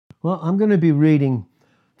Well, I'm going to be reading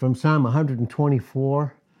from Psalm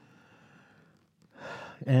 124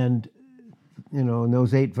 and, in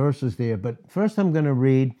those 8 verses there. But first I'm going to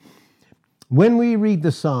read, when we read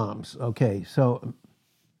the Psalms, okay, so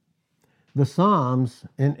the Psalms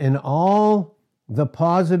and all the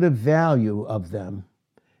positive value of them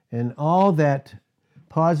and all that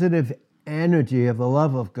positive energy of the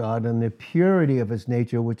love of God and the purity of his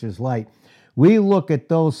nature, which is light, we look at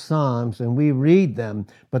those Psalms and we read them,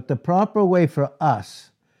 but the proper way for us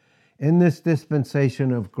in this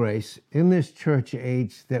dispensation of grace, in this church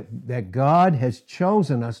age that God has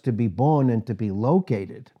chosen us to be born and to be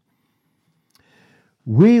located,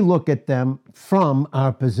 we look at them from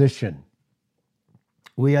our position.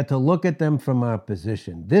 We have to look at them from our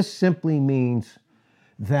position. This simply means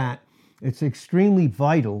that it's extremely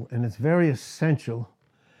vital and it's very essential,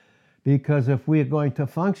 because if we are going to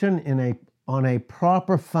function on a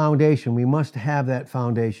proper foundation, we must have that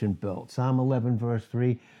foundation built. Psalm 11 verse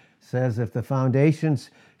 3 says, if the foundations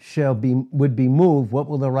would be moved, what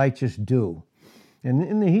will the righteous do? And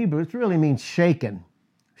in the Hebrew, it really means shaken.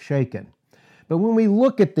 But when we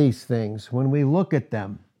look at these things, when we look at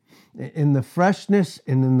them in the freshness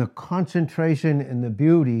and in the concentration and the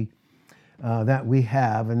beauty that we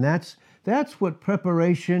have, and that's what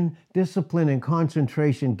preparation, discipline, and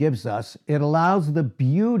concentration gives us. It allows the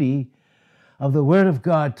beauty of the Word of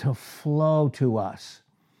God to flow to us.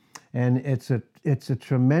 And it's a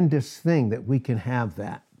tremendous thing that we can have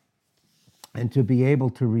that and to be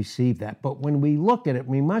able to receive that. But when we look at it,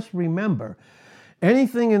 we must remember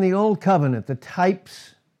anything in the Old Covenant, the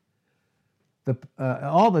types,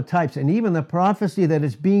 all the types, and even the prophecy that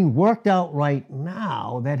is being worked out right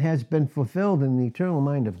now that has been fulfilled in the eternal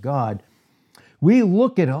mind of God, we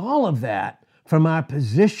look at all of that from our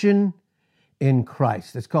position in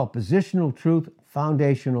Christ. It's called positional truth,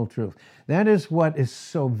 foundational truth. That is what is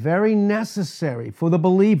so very necessary for the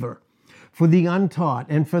believer, for the untaught,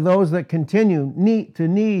 and for those that continue need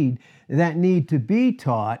to be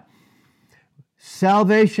taught.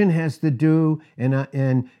 Salvation has to do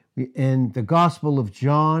in the Gospel of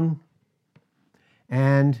John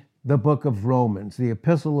and the book of Romans, the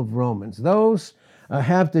Epistle of Romans. Those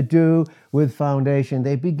have to do with foundation.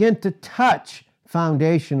 They begin to touch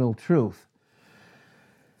foundational truth.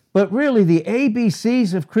 But really, the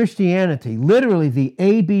ABCs of Christianity, literally the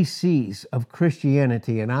ABCs of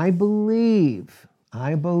Christianity, and I believe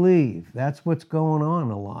that's what's going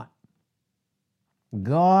on a lot.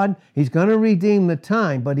 God, he's going to redeem the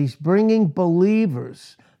time, but he's bringing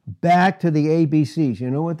believers back to the ABCs.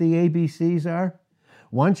 You know what the ABCs are?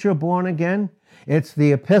 Once you're born again, it's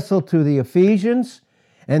the epistle to the Ephesians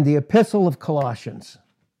and the epistle of Colossians.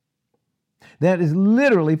 That is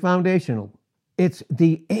literally foundational. It's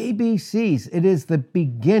the ABCs. It is the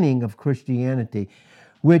beginning of Christianity,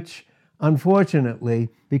 which unfortunately,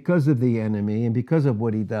 because of the enemy and because of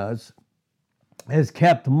what he does, has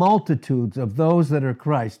kept multitudes of those that are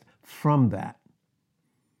Christ from that.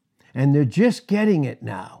 And they're just getting it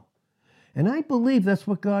now. And I believe that's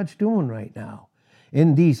what God's doing right now.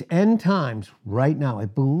 In these end times, right now, I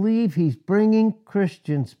believe he's bringing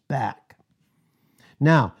Christians back.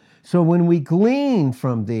 Now, so when we glean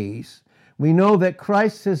from these, we know that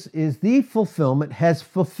Christ is the fulfillment, has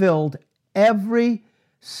fulfilled every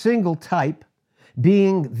single type,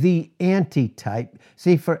 being the antitype.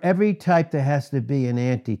 See, for every type there has to be an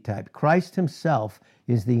antitype. Christ himself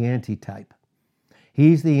is the antitype.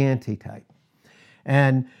 He's the antitype.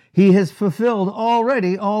 And he has fulfilled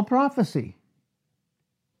already all prophecy.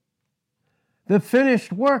 The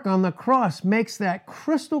finished work on the cross makes that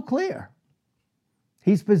crystal clear.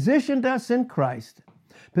 He's positioned us in Christ,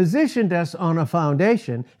 positioned us on a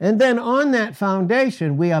foundation, and then on that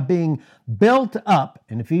foundation we are being built up,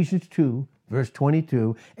 in Ephesians 2, verse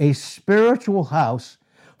 22, a spiritual house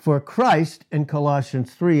for Christ in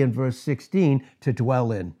Colossians 3 and verse 16 to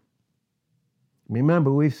dwell in.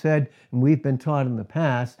 Remember, we've said, and we've been taught in the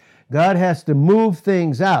past, God has to move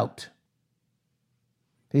things out.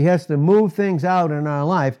 He has to move things out in our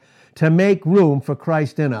life to make room for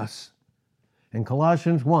Christ in us. In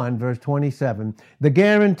Colossians 1, verse 27, the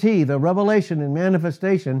guarantee, the revelation and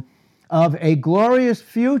manifestation of a glorious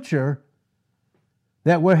future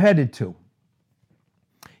that we're headed to.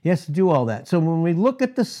 He has to do all that. So when we look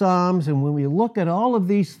at the Psalms and when we look at all of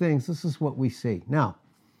these things, this is what we see. Now,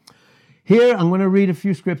 here I'm going to read a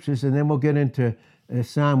few scriptures and then we'll get into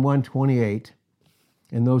Psalm 128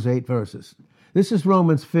 in those 8 verses. This is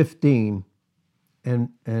Romans 15, and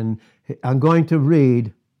I'm going to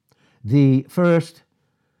read the first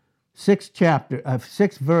 6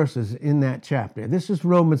 verses in that chapter. This is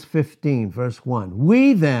Romans 15, verse 1.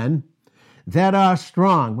 We then, that are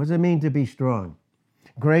strong. What does it mean to be strong?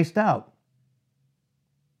 Graced out.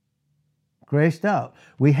 Graced out.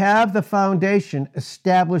 We have the foundation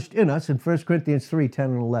established in us in 1 Corinthians 3,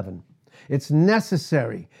 10 and 11. It's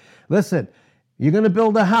necessary. Listen, you're going to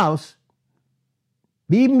build a house.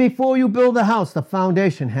 Even before you build a house, the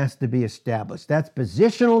foundation has to be established. That's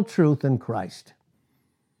positional truth in Christ.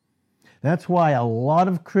 That's why a lot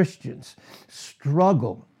of Christians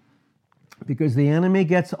struggle, because the enemy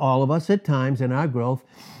gets all of us at times in our growth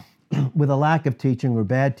with a lack of teaching or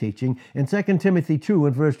bad teaching. In 2 Timothy 2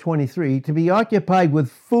 and verse 23, to be occupied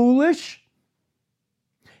with foolish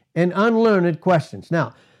and unlearned questions.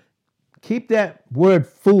 Now, keep that word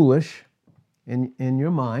foolish in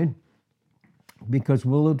your mind, because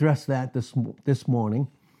we'll address that this morning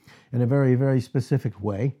in a very, very specific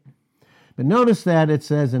way. But notice that it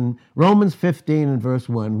says in Romans 15 and verse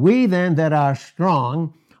 1, we then that are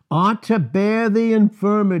strong ought to bear the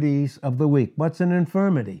infirmities of the weak. What's an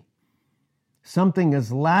infirmity? Something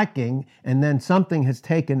is lacking and then something has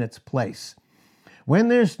taken its place. When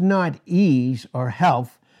there's not ease or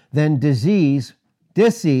health, then disease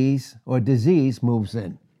moves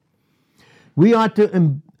in. We ought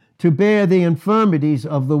to bear the infirmities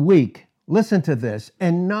of the weak. Listen to this.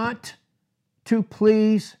 And not to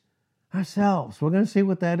please ourselves. We're going to see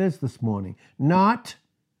what that is this morning. Not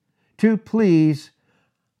to please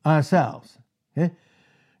ourselves. Okay?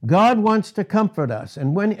 God wants to comfort us.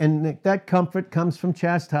 And that comfort comes from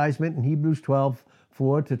chastisement in Hebrews 12,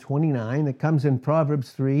 4 to 29. It comes in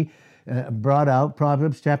Proverbs 3, brought out,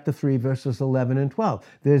 Proverbs chapter 3, verses 11 and 12.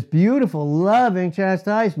 There's beautiful, loving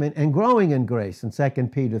chastisement and growing in grace in 2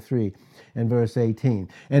 Peter 3 and verse 18.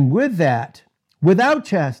 And with that, without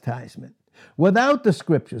chastisement, without the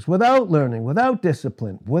scriptures, without learning, without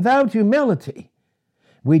discipline, without humility,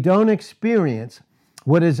 we don't experience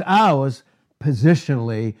what is ours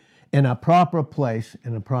positionally in a proper place,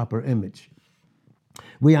 in a proper image.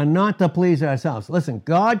 We are not to please ourselves. Listen,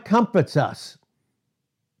 God comforts us,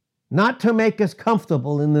 not to make us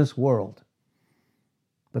comfortable in this world,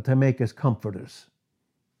 but to make us comforters.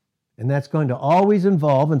 And that's going to always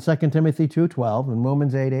involve, in 2 Timothy 2:12 and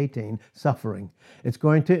Romans 8:18, suffering. It's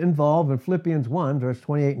going to involve, in Philippians 1, verse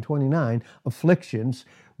 28 and 29, afflictions,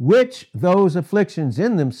 which those afflictions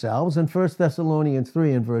in themselves, in 1 Thessalonians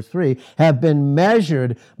 3 and verse 3, have been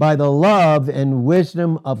measured by the love and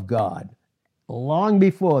wisdom of God, long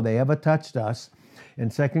before they ever touched us. In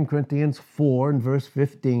 2 Corinthians 4 and verse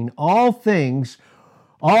 15, all things,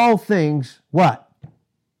 what?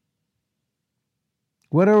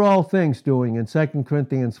 What are all things doing in 2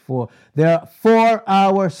 Corinthians 4? They're for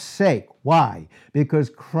our sake. Why? Because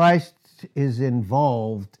Christ is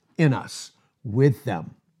involved in us with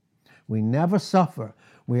them. We never suffer.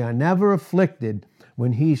 We are never afflicted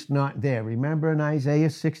when He's not there. Remember in Isaiah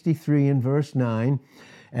 63 and verse 9,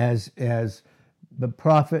 as the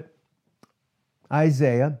prophet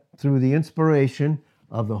Isaiah, through the inspiration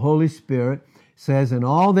of the Holy Spirit, says, in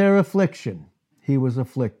all their affliction, He was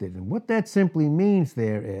afflicted. And what that simply means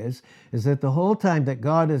there is that the whole time that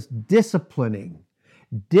God is disciplining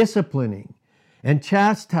and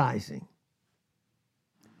chastising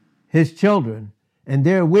His children, and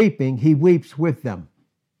they're weeping, He weeps with them.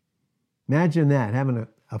 Imagine that, having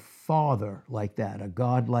a father like that, a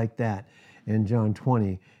God like that, in John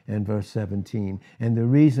 20 and verse 17. And the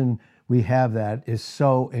reason we have that is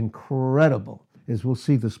so incredible, as we'll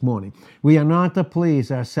see this morning. We are not to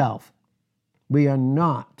please ourselves. We are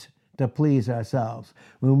not to please ourselves.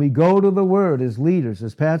 When we go to the Word as leaders,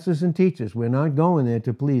 as pastors and teachers, we're not going there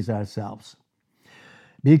to please ourselves.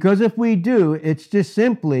 Because if we do, it's just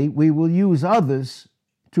simply we will use others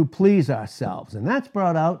to please ourselves. And that's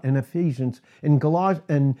brought out in Galatians, the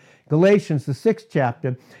 6th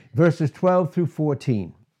chapter, verses 12 through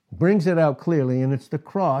 14. Brings it out clearly, and it's the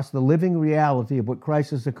cross, the living reality of what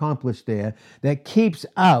Christ has accomplished there, that keeps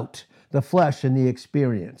out the flesh and the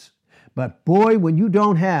experience. But boy, when you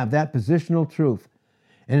don't have that positional truth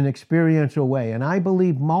in an experiential way, and I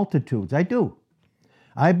believe multitudes, I do.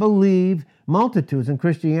 I believe multitudes in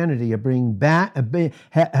Christianity are being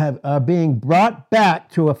brought back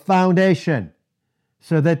to a foundation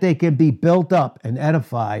so that they can be built up and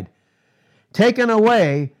edified, taken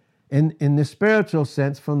away in the spiritual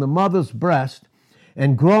sense from the mother's breast,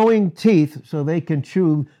 and growing teeth so they can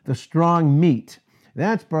chew the strong meat.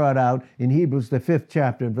 That's brought out in Hebrews, the 5th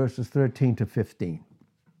chapter, verses 13 to 15.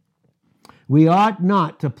 We ought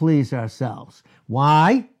not to please ourselves.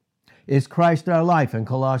 Why? Is Christ our life in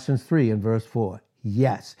Colossians 3 and verse 4?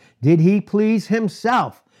 Yes. Did He please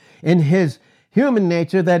Himself in His human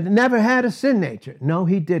nature that never had a sin nature? No,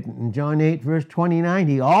 He didn't. In John 8 verse 29,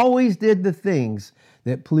 He always did the things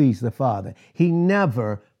that pleased the Father. He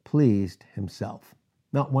never pleased himself.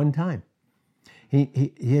 Not one time.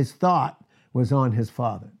 His thought was on his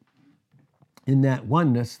Father. In that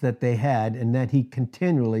oneness that they had, and that he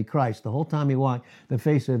continually, Christ, the whole time he walked the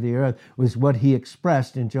face of the earth, was what he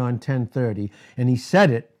expressed in John 10:30. And he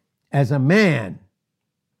said it as a man,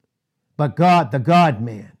 but God, the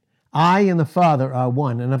God-man. I and the Father are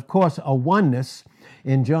one. And of course, a oneness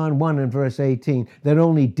in John 1 and verse 18 that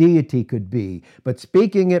only deity could be. But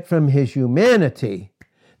speaking it from his humanity,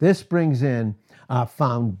 this brings in our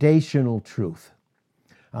foundational truth.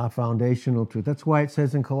 Our foundational truth. That's why it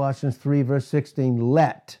says in Colossians 3 verse 16,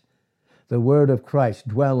 let the word of Christ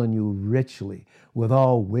dwell in you richly with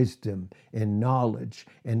all wisdom and knowledge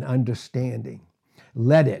and understanding.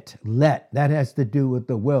 Let. That has to do with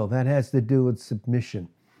the will. That has to do with submission.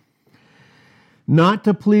 Not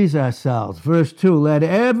to please ourselves. Verse 2, let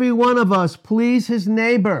every one of us please his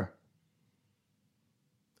neighbor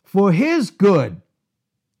for his good,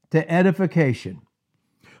 to edification.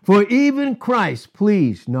 For even Christ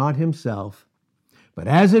pleased not himself, but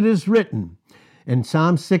as it is written in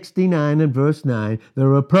Psalm 69 and verse 9, the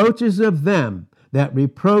reproaches of them that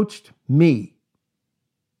reproached me,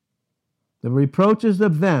 the reproaches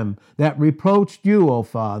of them that reproached you, O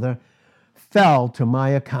Father, fell to my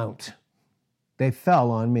account. They fell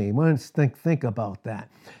on me. Once think about that.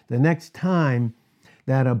 The next time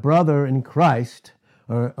that a brother in Christ,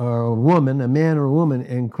 or a woman, a man or a woman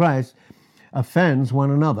in Christ, offends one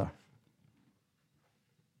another.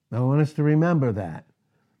 I want us to remember that.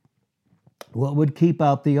 What would keep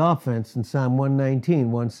out the offense in Psalm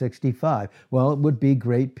 119, 165? Well, it would be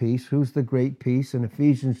great peace. Who's the great peace? In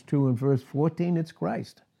Ephesians 2 and verse 14, it's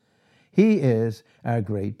Christ. He is our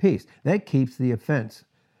great peace. That keeps the offense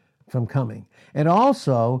from coming. It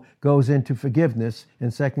also goes into forgiveness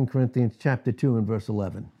in 2 Corinthians chapter 2 and verse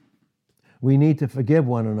 11. We need to forgive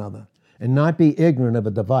one another and not be ignorant of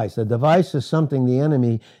a device. A device is something the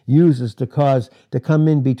enemy uses to come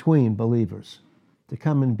in between believers, to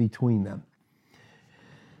come in between them.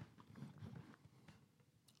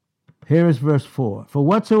 Here is verse 4. For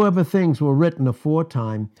whatsoever things were written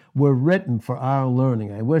aforetime were written for our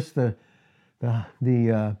learning. I wish the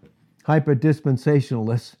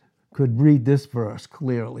hyper-dispensationalists could read this verse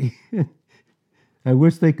clearly. I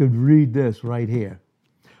wish they could read this right here.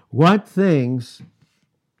 What things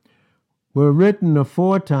were written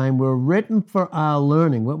aforetime were written for our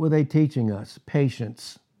learning. What were they teaching us?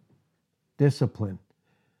 Patience, discipline,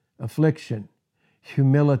 affliction,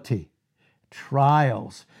 humility,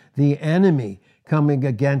 trials, the enemy coming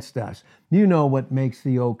against us. You know what makes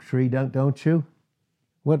the oak tree, don't you?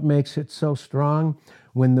 What makes it so strong?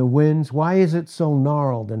 When the winds, why is it so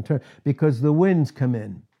gnarled and turned? Because the winds come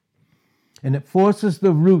in and it forces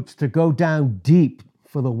the roots to go down deep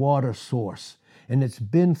for the water source. And it's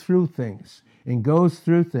been through things and goes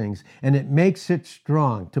through things, and it makes it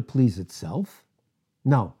strong to please itself?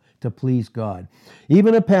 No, to please God.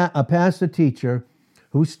 Even a pastor teacher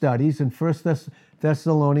who studies in 1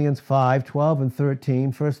 Thessalonians 5, 12 and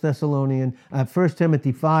 13, 1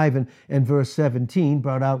 Timothy 5 and verse 17,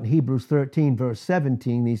 brought out in Hebrews 13, verse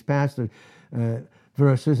 17, these pastor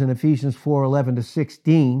verses in Ephesians 4, 11 to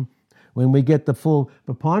 16, when we get the full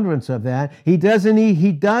preponderance of that, he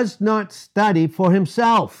does not study for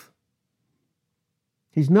himself.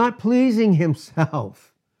 He's not pleasing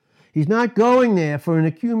himself. He's not going there for an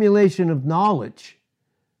accumulation of knowledge.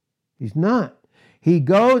 He's not. He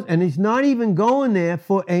goes, and he's not even going there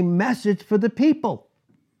for a message for the people.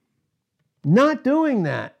 Not doing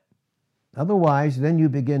that. Otherwise, then you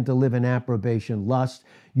begin to live in approbation, lust.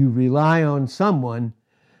 You rely on someone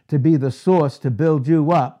to be the source to build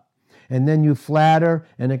you up. And then you flatter,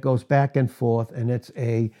 and it goes back and forth, and it's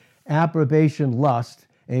a approbation lust,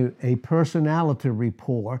 a personality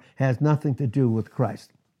rapport, has nothing to do with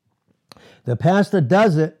Christ. The pastor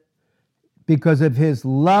does it because of his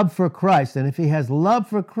love for Christ. And if he has love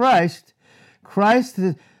for Christ, Christ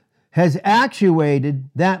has actuated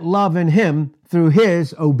that love in him through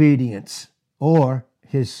his obedience or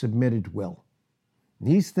his submitted will.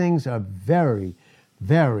 These things are very,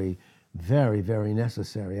 very, very, very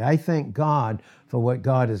necessary. I thank God for what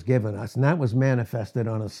God has given us, and that was manifested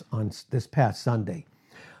on this past Sunday,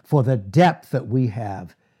 for the depth that we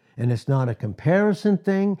have. And it's not a comparison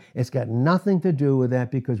thing. It's got nothing to do with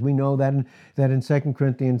that, because we know that in 2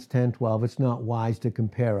 Corinthians 10:12, it's not wise to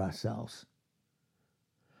compare ourselves.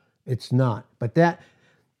 It's not. But that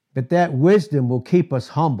wisdom will keep us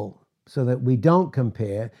humble so that we don't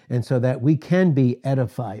compare and so that we can be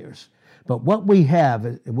edifiers. But what we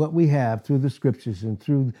have through the scriptures and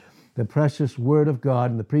through the precious word of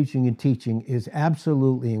God and the preaching and teaching is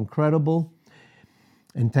absolutely incredible.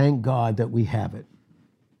 And thank God that we have it.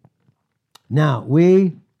 Now,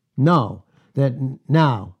 we know that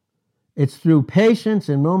now it's through patience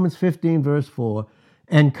in Romans 15, verse 4,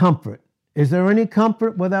 and comfort. Is there any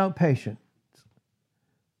comfort without patience?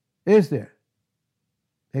 Is there?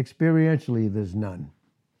 Experientially, there's none.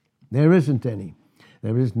 There isn't any.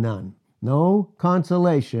 There is none. No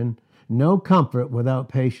consolation, no comfort without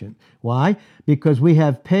patience. Why? Because we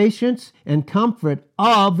have patience and comfort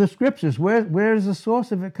of the Scriptures. Where is the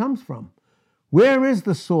source of it comes from? Where is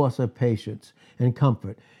the source of patience and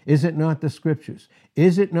comfort? Is it not the Scriptures?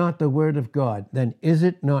 Is it not the Word of God? Then is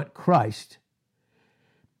it not Christ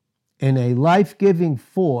in a life-giving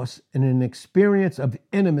force and an experience of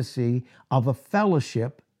intimacy, of a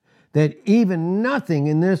fellowship that even nothing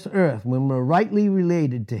in this earth, when we're rightly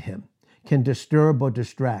related to Him, can disturb or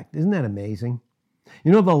distract? Isn't that amazing?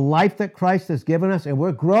 You know, the life that Christ has given us, and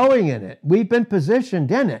we're growing in it. We've been positioned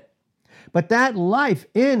in it. But that life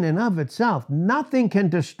in and of itself, nothing can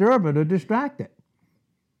disturb it or distract it.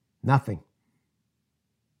 Nothing.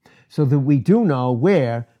 So that we do know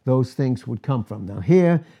where those things would come from.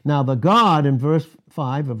 Now the God in verse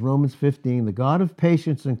 5 of Romans 15, the God of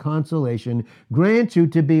patience and consolation, grants you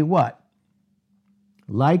to be what?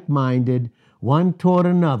 Like-minded, one toward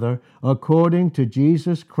another, according to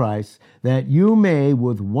Jesus Christ, that you may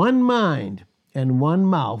with one mind and one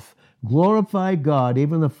mouth glorify God,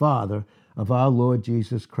 even the Father of our Lord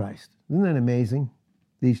Jesus Christ. Isn't that amazing,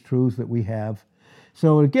 these truths that we have?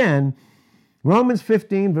 So again, Romans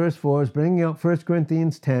 15, verse 4 is bringing out 1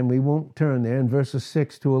 Corinthians 10. We won't turn there, in verses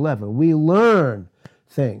 6 to 11. We learn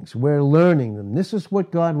things. We're learning them. This is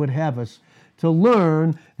what God would have us to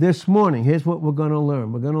learn this morning. Here's what we're going to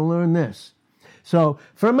learn. We're going to learn this. So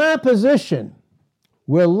from our position,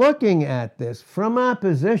 we're looking at this from our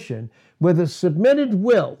position with a submitted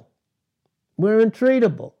will. We're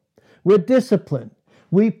intreatable. We're disciplined.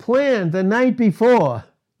 We plan the night before.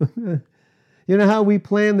 You know how we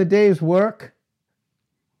plan the day's work?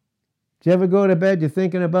 Did you ever go to bed, you're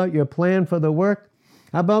thinking about your plan for the work?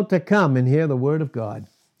 How about to come and hear the Word of God?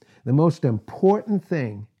 The most important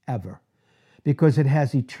thing ever, because it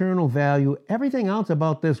has eternal value. Everything else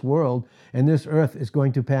about this world and this earth is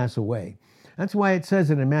going to pass away. That's why it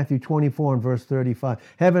says it in Matthew 24 and verse 35.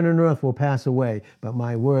 Heaven and earth will pass away, but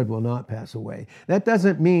my word will not pass away. That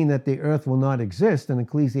doesn't mean that the earth will not exist in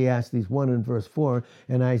Ecclesiastes 1 and verse 4,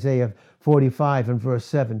 and Isaiah 45 and verse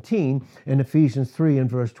 17, and Ephesians 3 and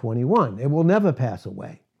verse 21. It will never pass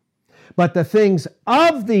away. But the things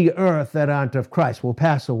of the earth that aren't of Christ will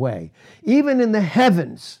pass away, even in the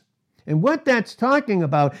heavens. And what that's talking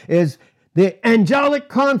about is the angelic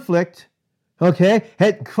conflict. Okay,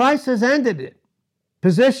 Christ has ended it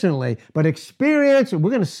positionally, but experientially,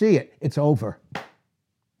 we're going to see it. It's over.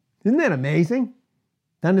 Isn't that amazing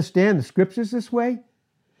to understand the Scriptures this way?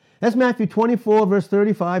 That's Matthew 24, verse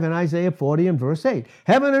 35, and Isaiah 40 and verse 8.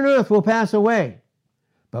 Heaven and earth will pass away,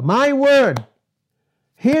 but my word,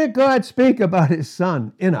 hear God speak about His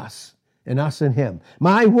Son in us in Him.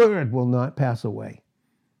 My word will not pass away.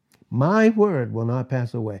 My word will not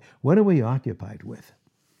pass away. What are we occupied with?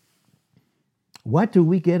 What do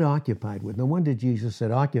we get occupied with? No wonder Jesus said,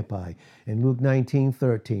 occupy in Luke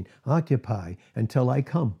 19:13. Occupy until I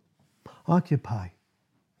come. Occupy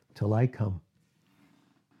till I come.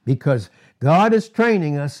 Because God is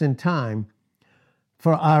training us in time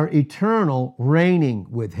for our eternal reigning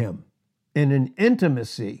with Him in an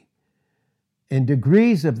intimacy. And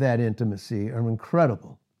degrees of that intimacy are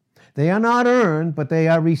incredible. They are not earned, but they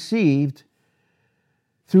are received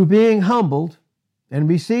through being humbled and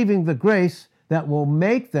receiving the grace that will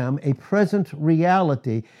make them a present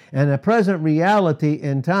reality, and a present reality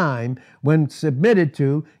in time, when submitted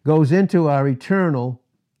to, goes into our eternal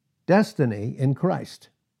destiny in Christ.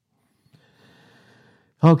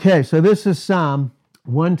 Okay, so this is Psalm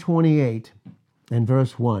 128 and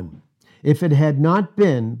verse 1. If it had not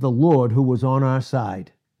been the Lord who was on our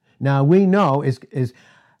side. Now we know,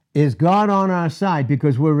 is God on our side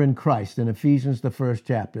because we're in Christ in Ephesians, the first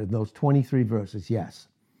chapter, those 23 verses, yes.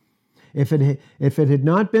 If it had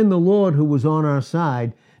not been the Lord who was on our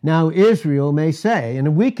side, now Israel may say,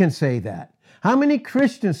 and we can say that. How many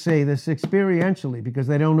Christians say this experientially because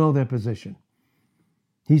they don't know their position?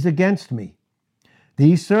 He's against me.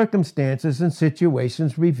 These circumstances and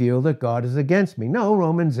situations reveal that God is against me. No,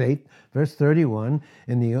 Romans 8, verse 31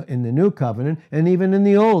 in the New Covenant, and even in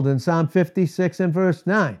the Old, in Psalm 56 and verse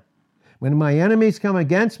 9. When my enemies come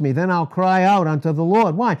against me, then I'll cry out unto the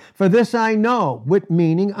Lord. Why? For this I know, with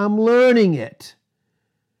meaning I'm learning it.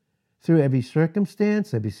 Through every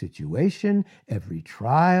circumstance, every situation, every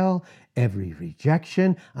trial, every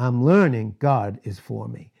rejection, I'm learning God is for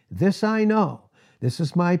me. This I know, This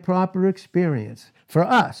is my proper experience. For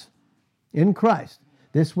us, in Christ,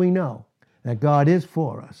 this we know, that God is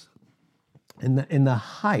for us in the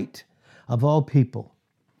height of all people.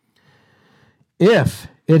 If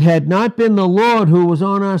it had not been the Lord who was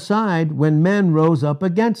on our side when men rose up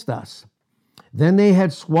against us, then they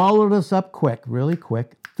had swallowed us up quick, really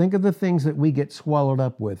quick. Think of the things that we get swallowed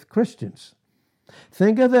up with, Christians.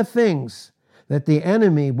 Think of the things that the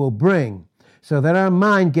enemy will bring so that our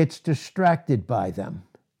mind gets distracted by them.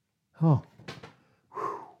 Oh,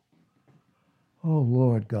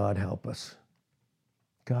 Lord, God help us.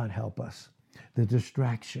 God help us. The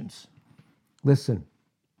distractions. Listen,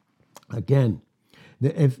 again,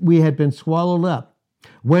 if we had been swallowed up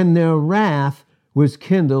when their wrath was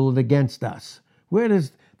kindled against us. Where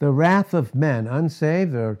does the wrath of men,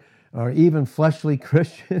 unsaved or even fleshly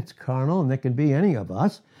Christians, carnal, and there can be any of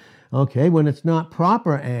us, okay, when it's not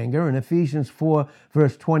proper anger, in Ephesians 4,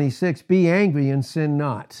 verse 26, be angry and sin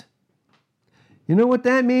not. You know what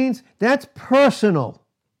that means? That's personal.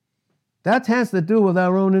 That has to do with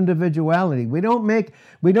our own individuality. We don't make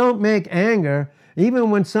anger,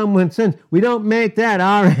 even when someone sins, we don't make that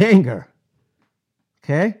our anger.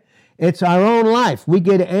 Okay? It's our own life. We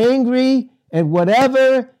get angry at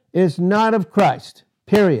whatever is not of Christ,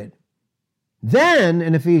 period. Then,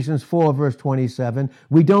 in Ephesians 4, verse 27,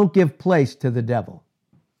 we don't give place to the devil.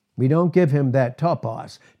 We don't give him that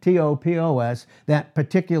topos, T-O-P-O-S, that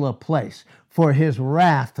particular place for his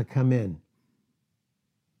wrath to come in.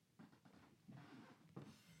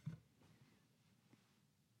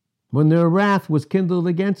 When their wrath was kindled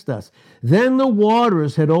against us, then the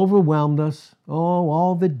waters had overwhelmed us. Oh,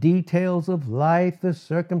 all the details of life, the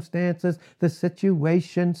circumstances, the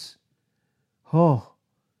situations. Oh,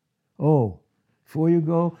 before you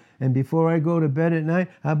go and before I go to bed at night,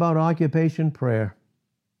 how about occupation prayer?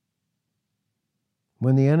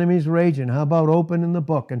 When the enemy's raging, how about opening the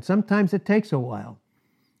book? And sometimes it takes a while.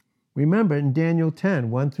 Remember in Daniel 10,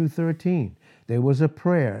 1 through 13, there was a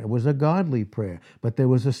prayer. It was a godly prayer, but there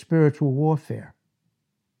was a spiritual warfare.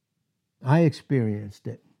 I experienced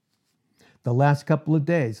it. The last couple of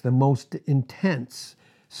days, the most intense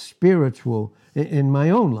spiritual, in my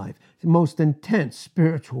own life, the most intense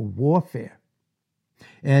spiritual warfare.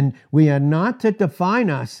 And we are not to define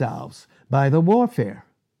ourselves by the warfare.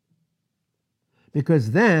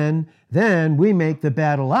 Because then we make the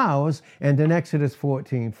battle ours, and in Exodus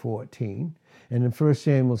 14:14, and in 1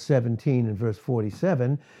 Samuel 17 and verse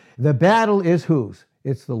 47, the battle is whose?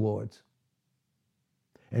 It's the Lord's.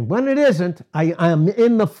 And when it isn't, I am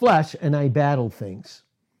in the flesh and I battle things.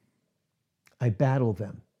 I battle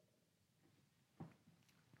them.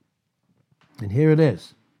 And here it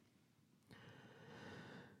is.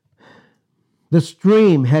 The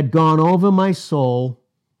stream had gone over my soul.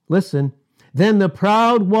 Listen. Then the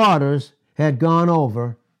proud waters had gone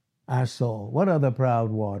over our soul. What are the proud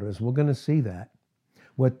waters? We're going to see that,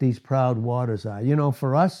 what these proud waters are. You know,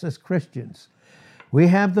 for us as Christians, we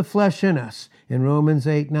have the flesh in us in Romans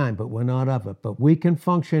 8:9, but we're not of it. But we can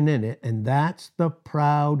function in it, and that's the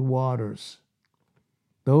proud waters.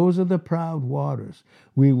 Those are the proud waters.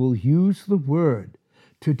 We will use the word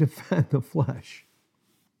to defend the flesh.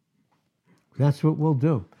 That's what we'll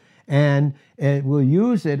do. And we'll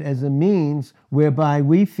use it as a means whereby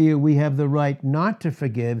we feel we have the right not to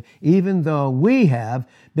forgive, even though we have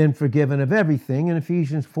been forgiven of everything in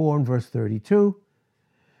Ephesians 4 and verse 32.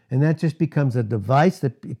 And that just becomes a device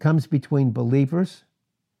that comes between believers.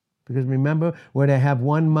 Because remember, we're to have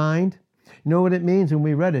one mind. You know what it means when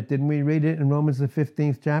we read it? Didn't we read it in Romans the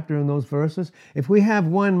 15th chapter in those verses? If we have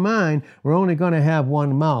one mind, we're only going to have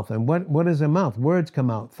one mouth. And what is a mouth? Words come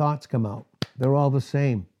out, thoughts come out. They're all the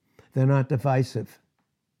same. They're not divisive.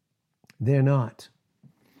 They're not.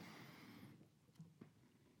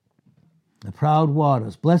 The proud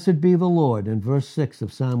waters. Blessed be the Lord, in verse 6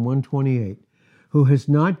 of Psalm 128, who has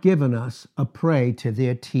not given us a prey to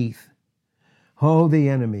their teeth. Oh, the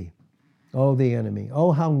enemy. Oh, the enemy.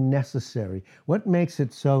 Oh, how necessary. What makes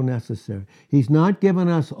it so necessary? He's not given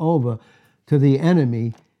us over to the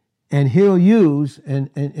enemy, and he'll use,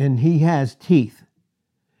 and he has teeth.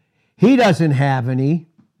 He doesn't have any.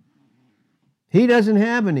 He doesn't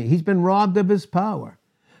have any. He's been robbed of his power.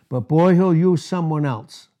 But boy, he'll use someone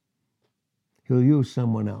else. He'll use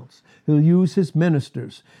someone else. He'll use his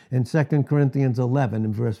ministers in 2 Corinthians 11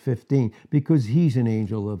 and verse 15 because he's an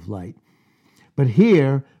angel of light. But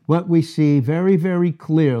here, what we see very, very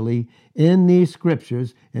clearly in these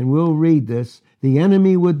scriptures, and we'll read this, the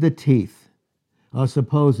enemy with the teeth, or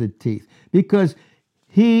supposed teeth, because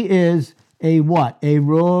he is a what? A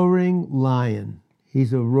roaring lion.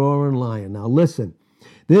 He's a roaring lion. Now listen,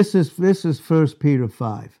 this is 1 Peter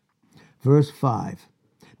 5. verse 5.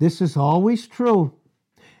 This is always true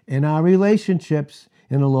in our relationships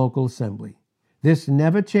in a local assembly. This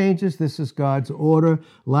never changes. This is God's order.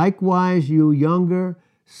 Likewise, you younger,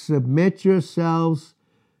 submit yourselves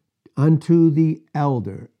unto the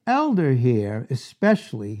elder. Elder here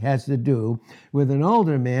especially has to do with an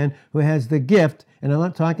older man who has the gift, and I'm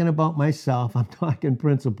not talking about myself, I'm talking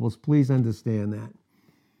principles. Please understand that.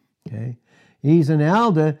 Okay? He's an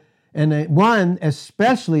elder, and one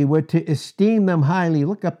especially, we're to esteem them highly.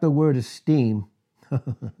 Look up the word esteem.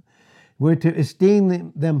 We're to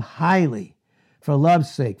esteem them highly for love's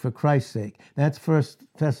sake, for Christ's sake. That's 1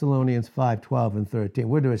 Thessalonians 5:12 and 13.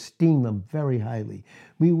 We're to esteem them very highly.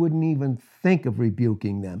 We wouldn't even think of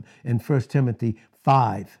rebuking them in 1 Timothy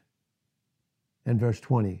 5 and verse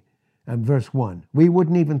 20 and verse 1. We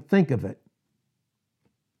wouldn't even think of it.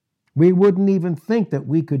 We wouldn't even think that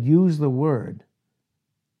we could use the word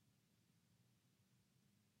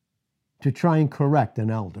to try and correct an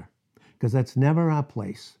elder, because that's never our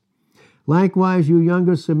place. Likewise, you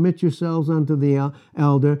younger, submit yourselves unto the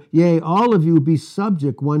elder. Yea, all of you be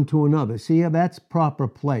subject one to another. See, that's proper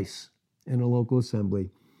place in a local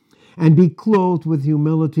assembly. And be clothed with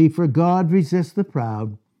humility, for God resists the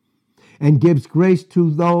proud and gives grace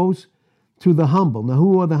to the humble. Now,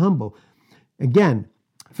 who are the humble? Again,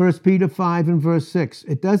 1 Peter 5 and verse 6.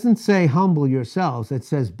 It doesn't say humble yourselves. It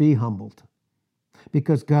says be humbled.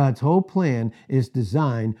 Because God's whole plan is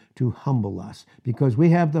designed to humble us. Because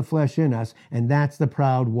we have the flesh in us, and that's the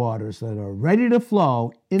proud waters that are ready to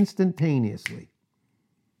flow instantaneously.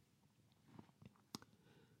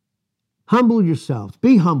 Humble yourselves.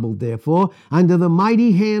 Be humbled, therefore, under the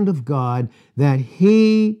mighty hand of God, that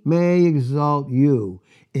he may exalt you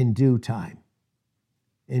in due time.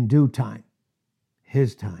 In due time.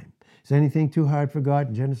 His time. Is anything too hard for God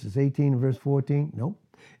in Genesis 18 and verse 14? Nope.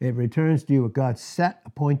 It returns to you at God's set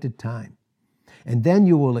appointed time. And then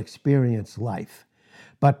you will experience life.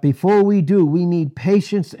 But before we do, we need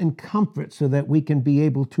patience and comfort so that we can be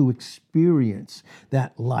able to experience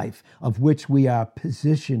that life of which we are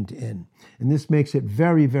positioned in. And this makes it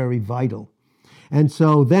very, very vital. And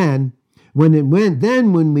so then,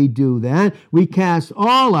 when we do that, we cast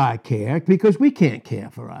all our care, because we can't care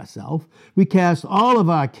for ourselves. We cast all of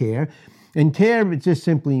our care. And care, it just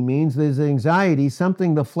simply means there's anxiety,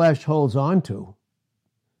 something the flesh holds on to.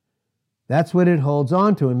 That's what it holds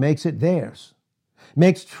on to and makes it theirs.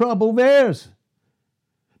 Makes trouble theirs.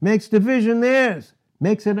 Makes division theirs.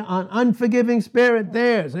 Makes an unforgiving spirit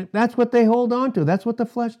theirs. That's what they hold on to. That's what the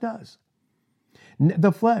flesh does.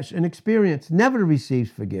 The flesh, an experience, never receives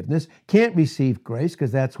forgiveness, can't receive grace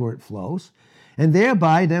because that's where it flows, and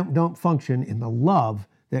thereby don't function in the love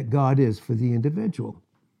that God is for the individual.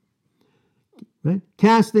 Right?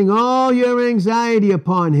 Casting all your anxiety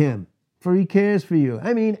upon him, for he cares for you.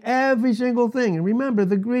 I mean, every single thing. And remember,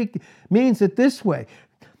 the Greek means it this way.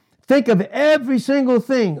 Think of every single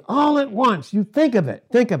thing all at once. You think of it.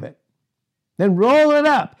 Then roll it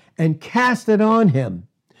up and cast it on him.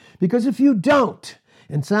 Because if you don't,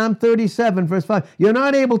 in Psalm 37, verse 5, you're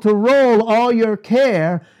not able to roll all your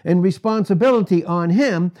care and responsibility on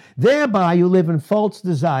him. Thereby you live in false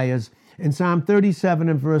desires. In Psalm 37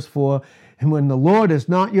 and verse 4, and when the Lord is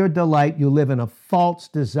not your delight, you live in a false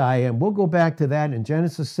desire. And we'll go back to that in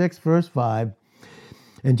Genesis 6, verse 5.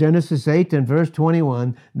 In Genesis 8 and verse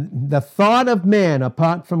 21, the thought of man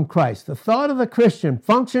apart from Christ, the thought of the Christian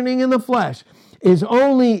functioning in the flesh, is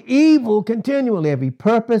only evil continually. Every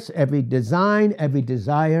purpose, every design, every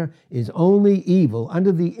desire is only evil,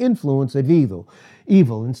 under the influence of evil.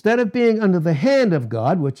 Instead of being under the hand of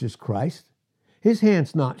God, which is Christ, his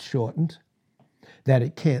hand's not shortened that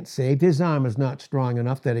it can't save. His arm is not strong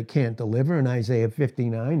enough that it can't deliver in Isaiah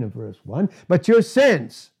 59 and verse 1. But your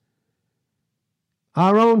sins,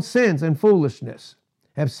 our own sins and foolishness,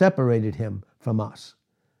 have separated him from us.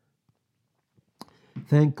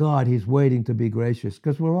 Thank God he's waiting to be gracious,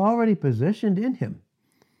 because we're already positioned in him.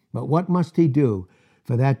 But what must he do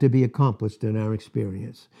for that to be accomplished in our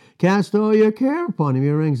experience? Cast all your care upon him,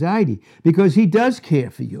 your anxiety, because he does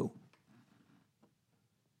care for you.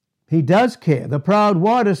 He does care. The proud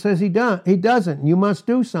water says he doesn't. You must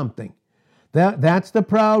do something. That's the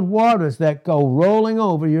proud waters that go rolling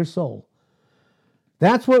over your soul.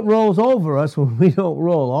 That's what rolls over us when we don't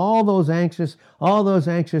roll all those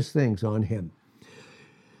anxious things on him.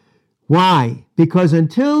 Why? Because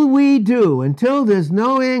until there's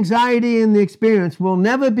no anxiety in the experience, we'll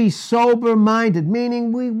never be sober-minded,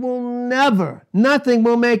 meaning nothing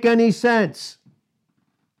will make any sense.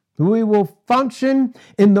 We will function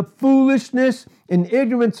in the foolishness and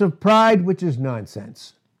ignorance of pride, which is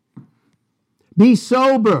nonsense. Be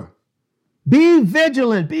sober. Be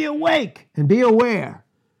vigilant, be awake, and be aware.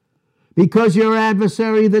 Because your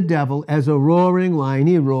adversary, the devil, as a roaring lion,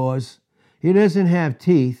 he roars. He doesn't have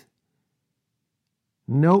teeth.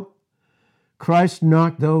 Nope. Christ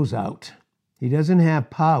knocked those out. He doesn't have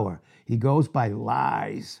power. He goes by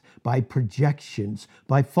lies, by projections,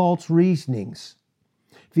 by false reasonings.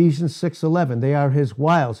 Ephesians 6:11, they are his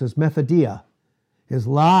wiles, his methodia, his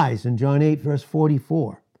lies in John 8, verse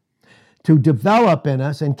 44. To develop in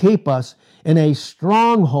us and keep us in a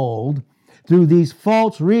stronghold through these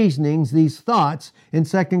false reasonings, these thoughts. In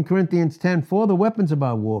 2 Corinthians 10:4, the weapons of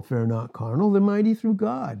our warfare are not carnal, they're mighty through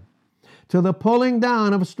God. To the pulling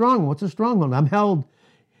down of a stronghold. What's a stronghold? I'm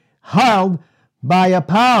held by a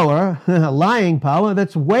power, a lying power,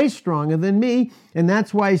 that's way stronger than me. And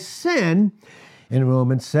that's why sin, in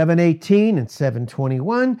Romans 7:18 and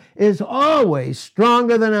 7:21, is always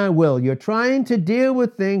stronger than our will. You're trying to deal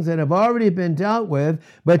with things that have already been dealt with,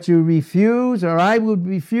 but you refuse, or I would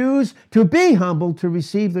refuse, to be humble to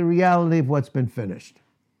receive the reality of what's been finished.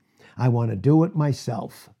 I want to do it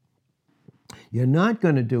myself. You're not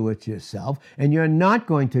going to do it yourself, and you're not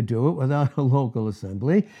going to do it without a local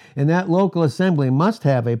assembly, and that local assembly must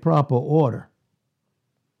have a proper order.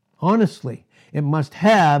 Honestly, it must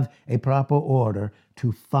have a proper order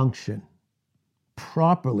to function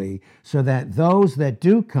properly so that those that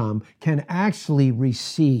do come can actually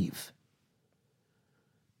receive.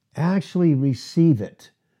 Actually receive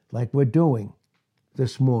it like we're doing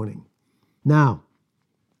this morning. Now,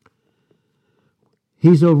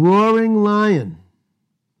 he's a roaring lion,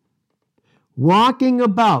 walking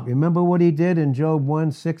about. Remember what he did in Job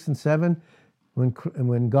 1, 6, and 7?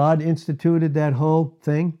 When God instituted that whole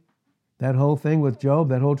thing with Job,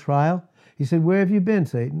 that whole trial? He said, where have you been,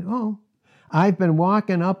 Satan? Oh, I've been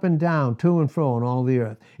walking up and down, to and fro on all the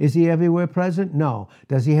earth. Is he everywhere present? No.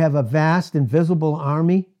 Does he have a vast, invisible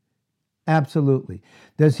army? Absolutely.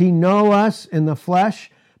 Does he know us in the flesh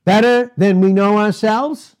better than we know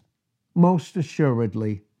ourselves? Most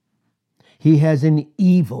assuredly. He has an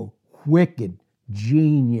evil, wicked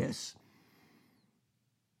genius.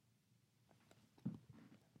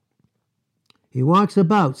 He walks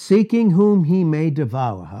about seeking whom he may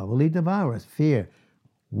devour. How will he devour us? Fear,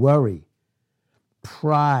 worry,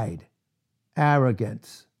 pride,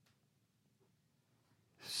 arrogance,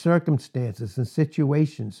 circumstances and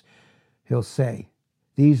situations, he'll say.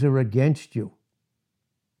 These are against you.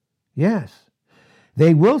 Yes,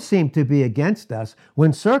 they will seem to be against us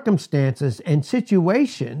when circumstances and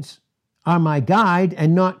situations are my guide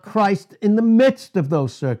and not Christ in the midst of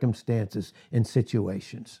those circumstances and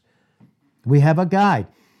situations. We have a guide,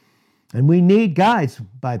 and we need guides,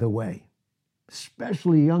 by the way,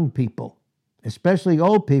 especially young people, especially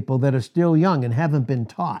old people that are still young and haven't been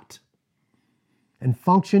taught, and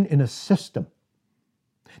function in a system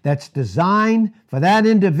that's designed for that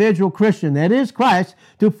individual Christian, that is Christ,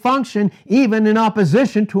 to function even in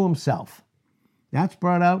opposition to himself. That's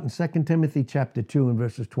brought out in 2 Timothy chapter 2 and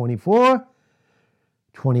verses 24,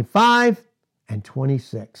 25, and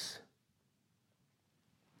 26.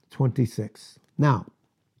 26. Now,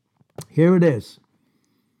 here it is.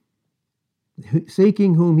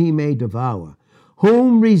 Seeking whom he may devour,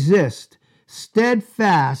 whom resist,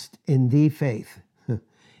 steadfast in the faith.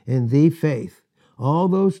 In the faith. All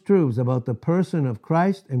those truths about the person of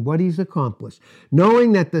Christ and what he's accomplished,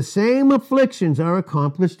 knowing that the same afflictions are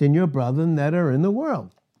accomplished in your brethren that are in the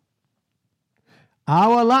world.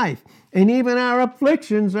 Our life and even our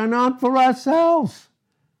afflictions are not for ourselves.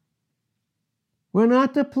 We're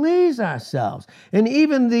not to please ourselves. And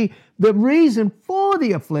even the reason for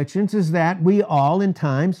the afflictions is that we all, in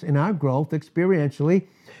times, in our growth experientially,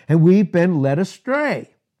 and we've been led astray.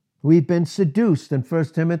 We've been seduced in 1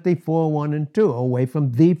 Timothy 4, 1 and 2, away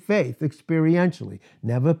from the faith experientially,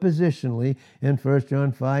 never positionally. In 1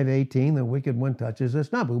 John 5, 18, the wicked one touches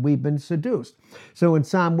us not, but we've been seduced. So in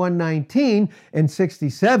Psalm 119 and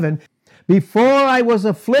 67, before I was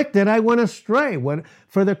afflicted, I went astray.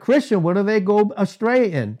 For the Christian, what do they go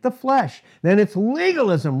astray in? The flesh. Then it's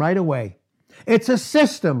legalism right away. It's a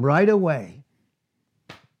system right away.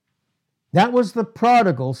 That was the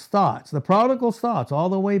prodigal's thoughts. The prodigal's thoughts all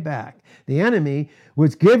the way back. The enemy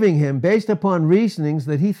was giving him, based upon reasonings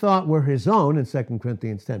that he thought were his own, in 2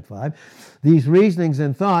 Corinthians 10:5, these reasonings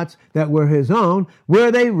and thoughts that were his own, were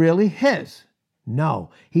they really his? No,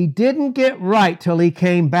 he didn't get right till he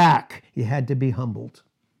came back. He had to be humbled.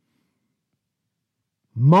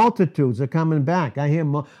 Multitudes are coming back. I hear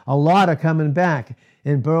a lot are coming back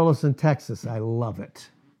in Burleson, Texas. I love it.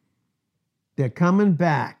 They're coming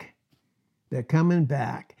back. They're coming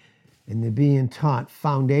back. And they're being taught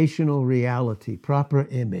foundational reality, proper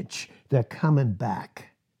image. They're coming back.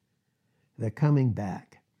 They're coming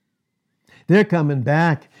back. They're coming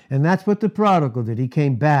back. And that's what the prodigal did. He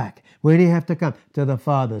came back. Where did he have to come? To the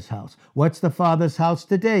Father's house. What's the Father's house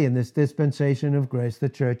today in this dispensation of grace, the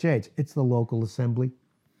church age? It's the local assembly.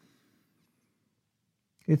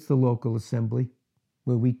 It's the local assembly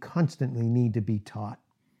where we constantly need to be taught.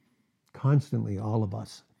 Constantly, all of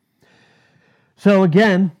us. So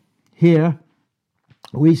again, here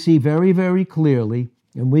we see very, very clearly,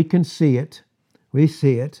 and we can see it,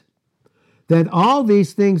 that all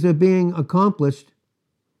these things are being accomplished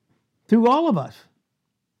through all of us.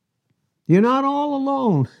 You're not all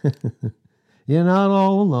alone. You're not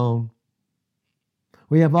all alone.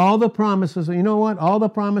 We have all the promises. You know what? All the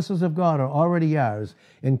promises of God are already ours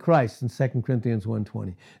in Christ in 2 Corinthians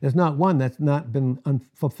 1:20. There's not one that's not been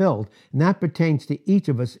fulfilled, and that pertains to each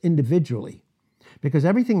of us individually. Because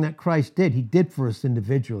everything that Christ did, he did for us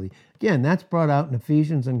individually. Again, that's brought out in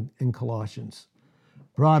Ephesians and Colossians.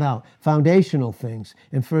 Brought out foundational things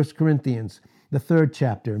in 1 Corinthians, the 3rd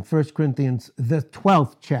chapter, and 1 Corinthians, the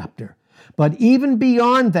 12th chapter. But even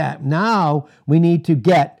beyond that, now we need to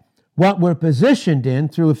get what we're positioned in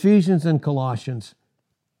through Ephesians and Colossians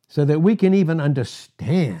so that we can even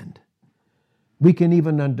understand. We can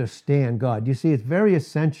even understand God. You see, it's very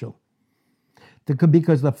essential.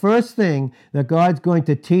 Because the first thing that God's going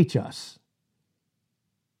to teach us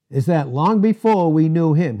is that long before we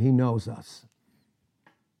knew him, he knows us.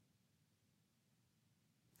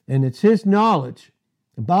 And it's his knowledge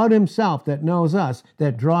about himself that knows us,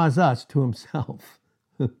 that draws us to himself.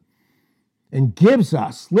 And gives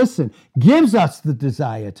us the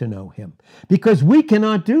desire to know him. Because we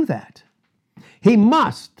cannot do that. He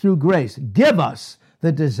must, through grace, give us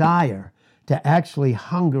the desire to actually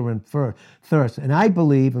hunger and thirst. And I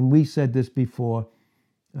believe, and we said this before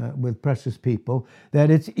with precious people,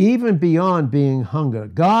 that it's even beyond being hunger.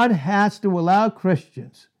 God has to allow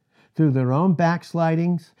Christians, through their own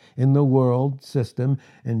backslidings in the world system,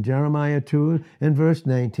 in Jeremiah 2 and verse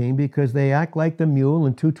 19, because they act like the mule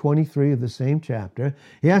in 2:23 of the same chapter.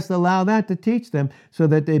 He has to allow that to teach them so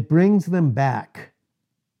that it brings them back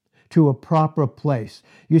to a proper place.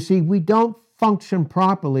 You see, we don't function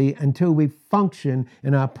properly until we function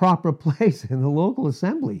in our proper place in the local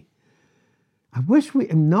assembly. I wish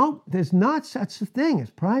there's not such a thing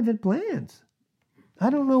as private plans. I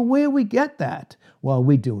don't know where we get that. Well,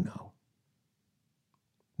 we do know.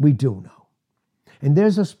 We do know. And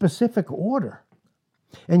there's a specific order.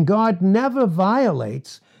 And God never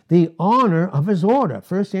violates the honor of his order.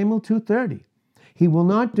 1 Samuel 2:30. He will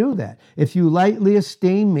not do that. If you lightly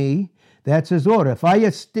esteem me, that's his order.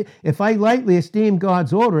 If I lightly esteem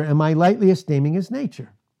God's order, am I lightly esteeming his nature?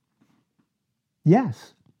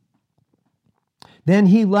 Yes. Then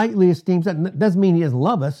he lightly esteems that. It doesn't mean he doesn't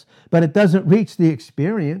love us, but it doesn't reach the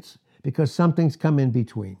experience because something's come in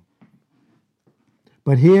between.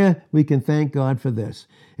 But here we can thank God for this.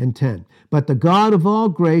 In 10, but the God of all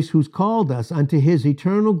grace, who's called us unto his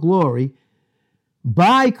eternal glory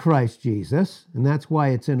by Christ Jesus, and that's why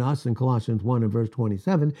it's in us in Colossians 1 and verse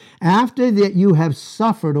 27, after that you have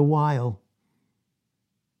suffered a while.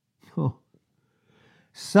 Oh.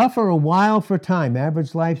 Suffer a while for time.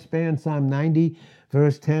 Average lifespan, Psalm 90,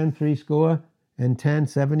 verse 10, 70, and 10,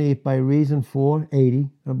 70 by reason 4, 80,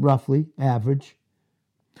 roughly, average.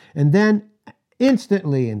 And then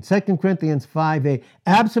instantly in 2 Corinthians 5:8,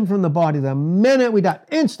 absent from the body the minute we die,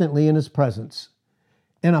 instantly in his presence,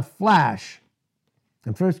 in a flash.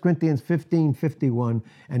 In 1 Corinthians 15:51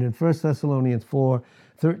 and in 1 Thessalonians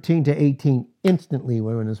 4:13-18, instantly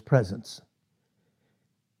we're in his presence.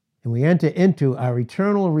 And we enter into our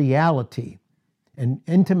eternal reality and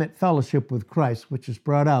intimate fellowship with Christ, which is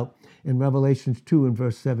brought out in Revelation 2 and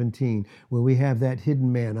verse 17, where we have that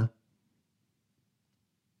hidden manna.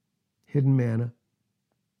 Hidden manna.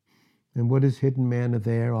 And what is hidden manna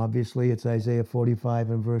there? Obviously, it's Isaiah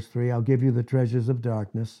 45 and verse 3. I'll give you the treasures of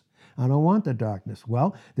darkness. I don't want the darkness.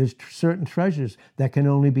 Well, there's certain treasures that can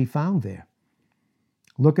only be found there.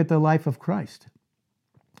 Look at the life of Christ.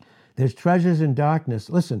 There's treasures in darkness,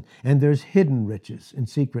 listen, and there's hidden riches in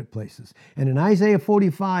secret places. And in Isaiah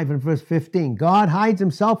 45 and verse 15, God hides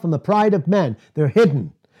himself from the pride of men. They're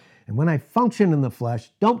hidden. And when I function in the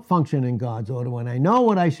flesh, don't function in God's order. When I know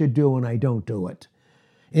what I should do and I don't do it.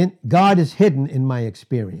 God is hidden in my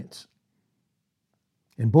experience.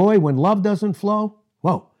 And boy, when love doesn't flow,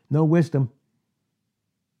 whoa, no wisdom.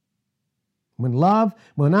 When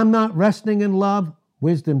I'm not resting in love,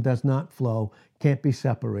 wisdom does not flow. Can't be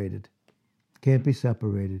separated. Can't be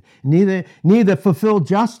separated. Neither fulfill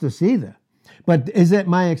justice either. But is it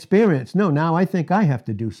my experience? No, now I think I have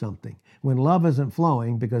to do something. when love isn't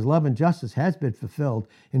flowing, because love and justice has been fulfilled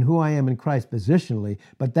in who I am in Christ positionally,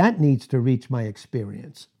 but that needs to reach my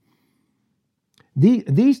experience.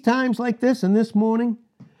 These times like this and this morning,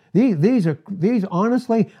 these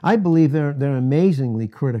honestly, I believe they're amazingly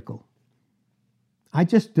critical. I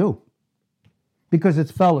just do. Because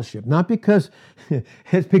it's fellowship, not because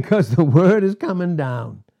it's because the word is coming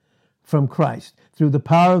down from Christ through the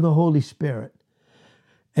power of the Holy Spirit.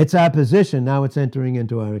 It's our position, now it's entering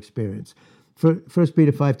into our experience. 1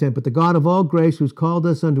 Peter 5:10, but the God of all grace, who's called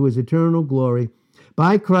us unto his eternal glory,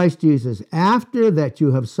 by Christ Jesus, after that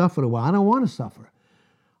you have suffered a while. I don't want to suffer.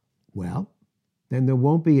 Well, then there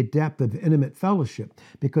won't be a depth of intimate fellowship,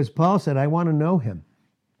 because Paul said, I want to know him.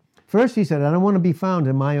 First, he said, I don't want to be found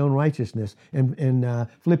in my own righteousness. In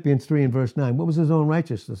Philippians 3 and verse 9, what was his own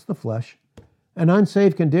righteousness? The flesh. An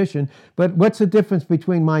unsaved condition. But what's the difference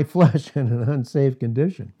between my flesh and an unsaved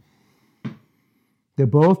condition? They're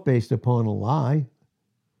both based upon a lie.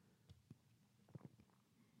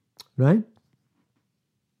 Right?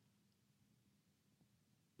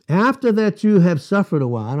 After that you have suffered a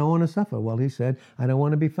while. I don't want to suffer. Well, he said, I don't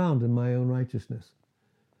want to be found in my own righteousness.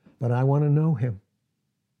 But I want to know him.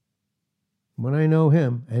 When I know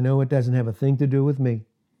him, I know it doesn't have a thing to do with me.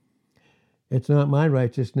 It's not my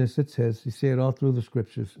righteousness, it's his. You see it all through the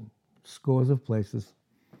scriptures, scores of places.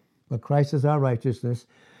 But Christ is our righteousness.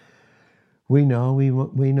 We know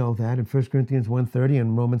that in 1 Corinthians 1:30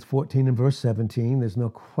 and Romans 14 and verse 17. There's no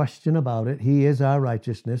question about it. He is our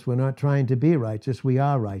righteousness. We're not trying to be righteous. We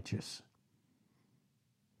are righteous.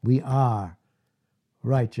 We are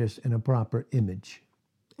righteous in a proper image.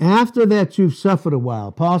 After that you've suffered a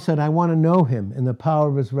while, Paul said, I want to know him in the power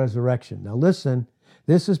of his resurrection. Now listen,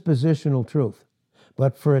 this is positional truth.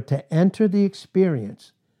 But for it to enter the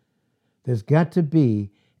experience, there's got to be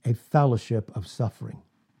a fellowship of suffering.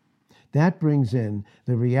 That brings in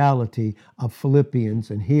the reality of Philippians.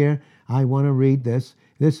 And here I want to read this.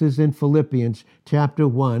 This is in Philippians chapter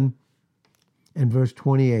 1 and verse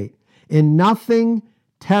 28. In nothing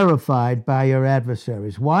terrified by your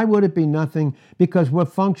adversaries. Why would it be nothing? Because we're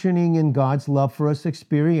functioning in God's love for us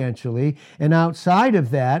experientially. And outside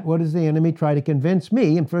of that, what does the enemy try to convince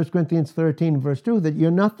me in 1 Corinthians 13 verse 2? That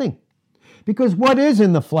you're nothing. Because what is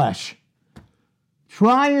in the flesh?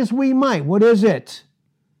 Try as we might. What is it?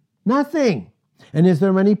 Nothing. And is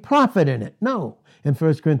there any profit in it? No. In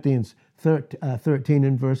 1 Corinthians 13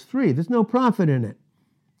 and verse 3, there's no profit in it.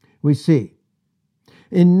 We see.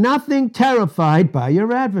 In nothing terrified by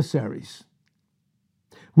your adversaries,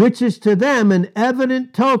 which is to them an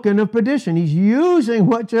evident token of perdition. He's using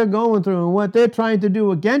what you're going through and what they're trying to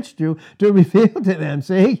do against you to reveal to them,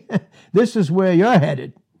 see, this is where you're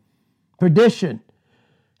headed. Perdition.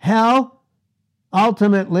 Hell,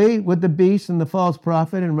 ultimately, with the beast and the false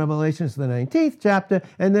prophet in Revelations, the 19th chapter,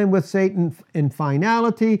 and then with Satan in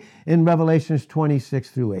finality in Revelations 26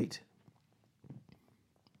 through 8.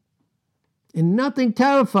 In nothing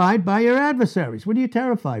terrified by your adversaries. What are you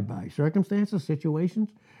terrified by? Circumstances, situations,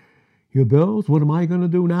 your bills? What am I going to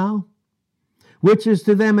do now? Which is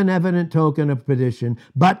to them an evident token of perdition,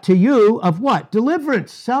 but to you of what?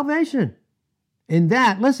 Deliverance, salvation. In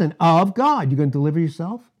that, listen, of God. You're going to deliver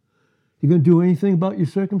yourself? You're going to do anything about your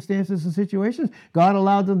circumstances and situations? God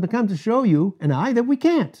allowed them to come to show you and I that we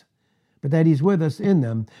can't, but that he's with us in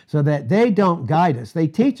them so that they don't guide us. They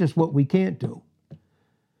teach us what we can't do.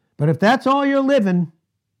 But if that's all you're living,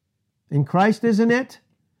 and Christ isn't it,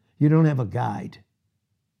 you don't have a guide.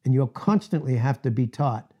 And you'll constantly have to be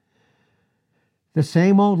taught the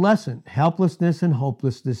same old lesson, helplessness and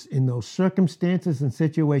hopelessness in those circumstances and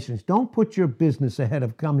situations. Don't put your business ahead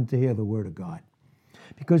of coming to hear the word of God.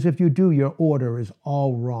 Because if you do, your order is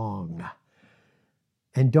all wrong.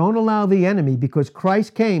 And don't allow the enemy, because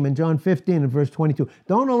Christ came in John 15 and verse 22,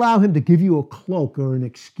 don't allow him to give you a cloak or an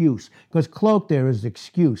excuse, because cloak there is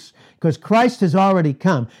excuse, because Christ has already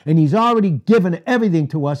come and he's already given everything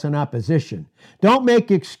to us in opposition. Don't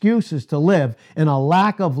make excuses to live in a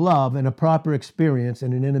lack of love and a proper experience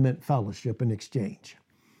and an intimate fellowship and exchange,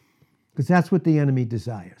 because that's what the enemy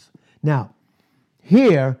desires. Now,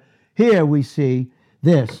 here we see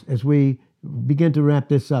this as we begin to wrap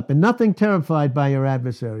this up. And nothing terrified by your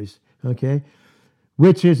adversaries, okay,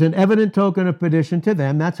 which is an evident token of perdition to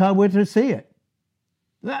them. That's how we're to see it.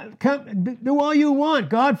 Do all you want.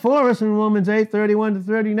 God for us in Romans 8, 31 to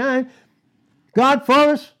 39. God for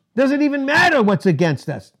us. Does it even matter what's against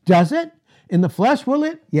us? Does it? In the flesh, will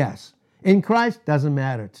it? Yes. In Christ, doesn't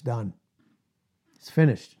matter. It's done. It's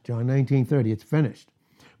finished. John 19:30, it's finished.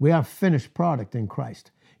 We are a finished product in Christ.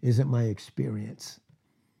 Is it my experience?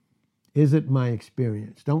 Is it my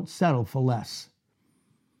experience? Don't settle for less.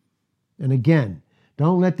 And again,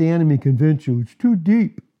 Don't let the enemy convince you. It's too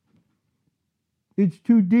deep. It's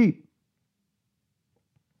too deep.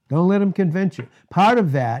 Don't let him convince you. Part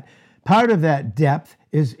of that depth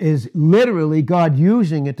is literally God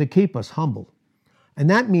using it to keep us humble. And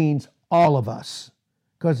that means all of us.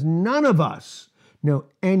 Because none of us know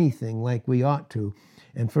anything like we ought to.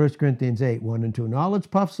 In 1 Corinthians 8, 1 and 2, knowledge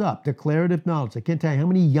puffs up, declarative knowledge. I can't tell you how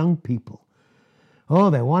many young people,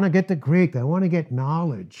 they want to get the Greek, they want to get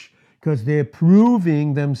knowledge, because they're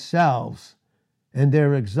proving themselves and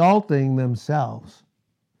they're exalting themselves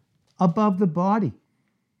above the body,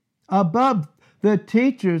 above the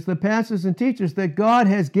teachers, the pastors and teachers that God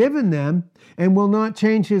has given them, and will not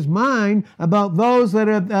change his mind about those that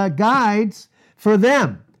are guides for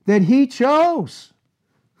them that he chose.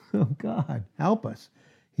 Oh, God, help us.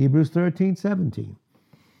 Hebrews 13, 17.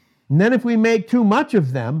 And then if we make too much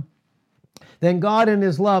of them, then God in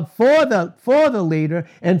his love for the leader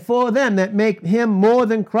and for them that make him more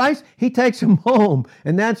than Christ, he takes them home.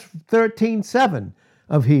 And that's 13:7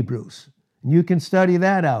 of Hebrews. And you can study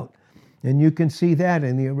that out. And you can see that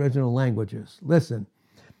in the original languages. Listen,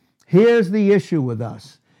 here's the issue with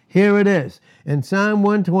us. Here it is. In Psalm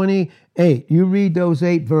 128, you read those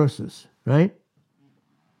 8 verses, right?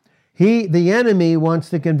 The enemy wants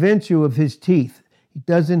to convince you of his teeth. He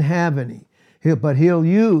doesn't have any. But he'll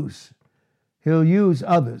use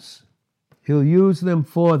others. He'll use them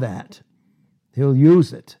for that. He'll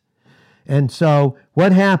use it. And so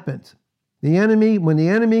what happens? When the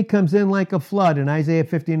enemy comes in like a flood in Isaiah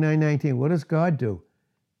 59:19, what does God do?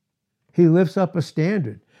 He lifts up a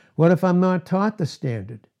standard. What if I'm not taught the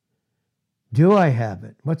standard? Do I have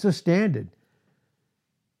it? What's a standard?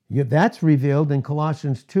 That's revealed in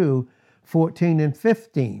Colossians 2, 14 and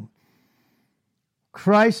 15.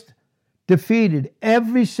 Christ defeated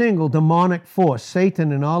every single demonic force,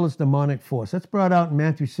 Satan and all his demonic force. That's brought out in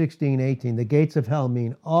Matthew 16, 18. The gates of hell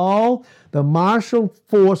mean all the martial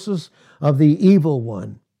forces of the evil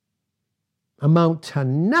one amount to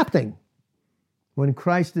nothing when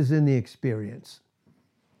Christ is in the experience.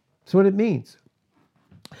 That's what it means.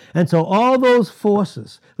 And so all those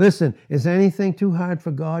forces, listen, is anything too hard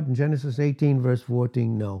for God? In Genesis 18, verse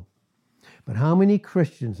 14, no. But how many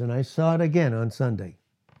Christians, and I saw it again on Sunday,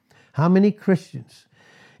 how many Christians,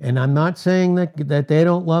 and I'm not saying that they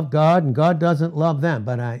don't love God and God doesn't love them,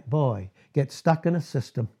 but get stuck in a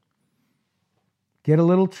system. Get a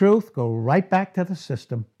little truth, go right back to the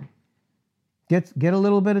system. Get a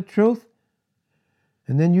little bit of truth,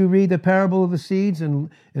 and then you read the parable of the seeds in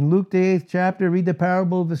Luke the 8th chapter, read the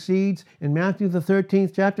parable of the seeds in Matthew the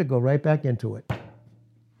 13th chapter, go right back into it.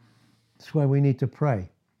 That's why we need to pray.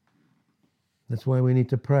 That's why we need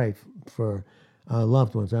to pray for our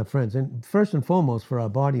loved ones, our friends, and first and foremost for our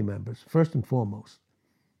body members, first and foremost.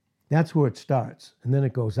 That's where it starts, and then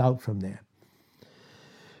it goes out from there.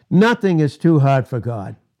 Nothing is too hard for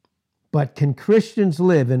God, but can Christians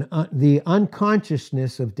live in the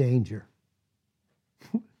unconsciousness of danger?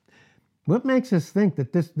 What makes us think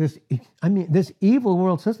that this evil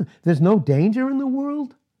world system, there's no danger in the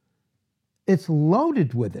world? It's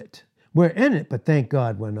loaded with it. We're in it, but thank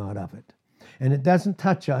God we're not of it. And it doesn't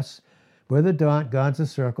touch us. We're the dot, God's a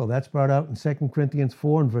circle. That's brought out in 2 Corinthians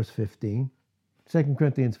 4 and verse 15, 2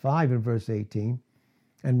 Corinthians 5 and verse 18,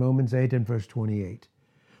 and Romans 8 and verse 28.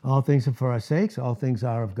 All things are for our sakes, all things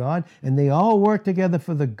are of God, and they all work together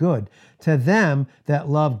for the good to them that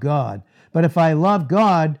love God. But if I love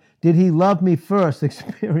God, did he love me first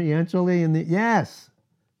experientially? Yes.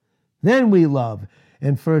 Then we love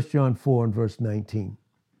in 1 John 4 and verse 19.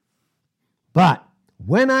 But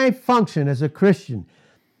when I function as a Christian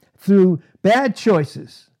through bad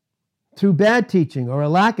choices, through bad teaching or a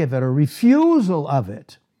lack of it or refusal of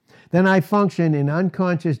it, then I function in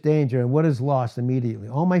unconscious danger, and what is lost immediately?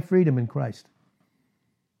 All my freedom in Christ.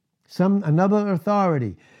 Another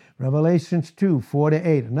authority, Revelations 2,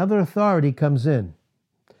 4-8, another authority comes in.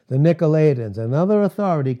 The Nicolaitans, another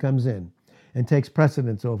authority comes in and takes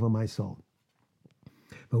precedence over my soul.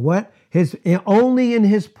 But only in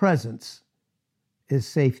his presence is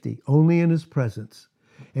safety, only in his presence.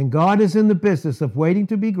 And God is in the business of waiting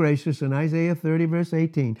to be gracious in Isaiah 30, verse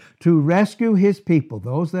 18, to rescue his people,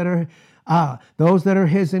 those that are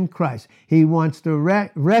his in Christ. He wants to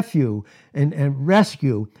rescue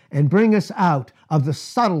and bring us out of the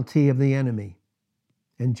subtlety of the enemy.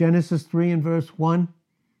 In Genesis 3 and verse 1,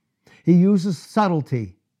 he uses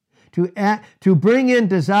subtlety to bring in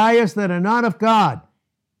desires that are not of God.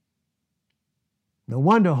 No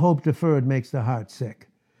wonder hope deferred makes the heart sick.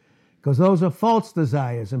 because those are false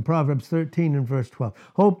desires in Proverbs 13 and verse 12.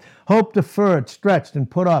 Hope deferred, stretched, and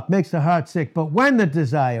put off makes the heart sick. But when the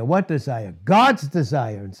desire, what desire? God's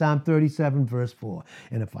desire in Psalm 37 verse 4.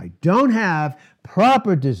 And if I don't have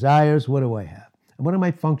proper desires, what do I have? And what am I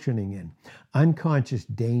functioning in? Unconscious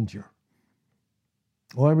danger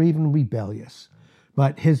or even rebellious.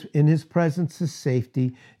 But in his presence is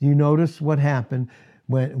safety. You notice what happened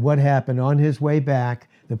on his way back.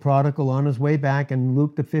 The prodigal on his way back in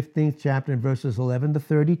Luke the 15th chapter in verses 11 to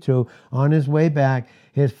 32, on his way back,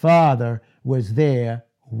 his father was there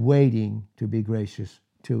waiting to be gracious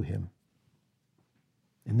to him.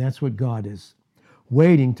 And that's what God is,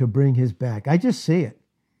 waiting to bring his back. I just see it.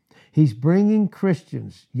 He's bringing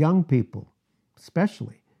Christians, young people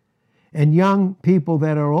especially, and young people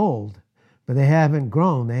that are old, but they haven't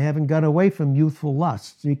grown. They haven't got away from youthful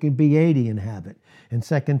lusts. You can be 80 and have it. In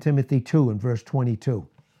 2 Timothy 2 and verse 22.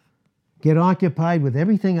 Get occupied with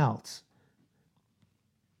everything else.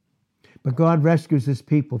 But God rescues his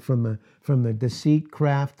people from the deceit,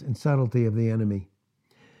 craft, and subtlety of the enemy.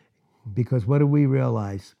 Because what do we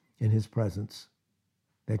realize in his presence?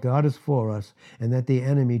 That God is for us and that the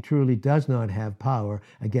enemy truly does not have power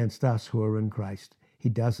against us who are in Christ. He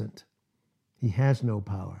doesn't. He has no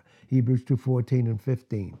power. Hebrews 2:14 and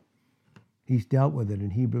 15. He's dealt with it in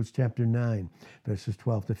Hebrews chapter 9, verses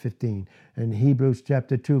 12 to 15, and Hebrews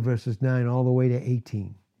chapter 2, verses 9 all the way to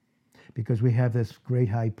 18, because we have this great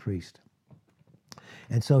high priest.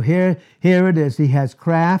 And so here it is. He has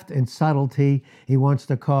craft and subtlety. He wants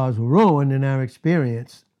to cause ruin in our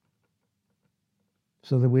experience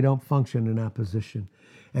so that we don't function in our position.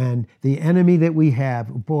 And the enemy that we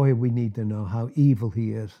have, boy, we need to know how evil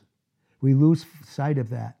he is. We lose sight of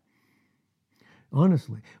that.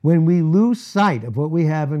 Honestly, when we lose sight of what we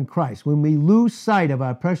have in Christ, when we lose sight of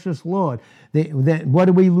our precious Lord, what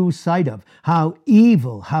do we lose sight of? How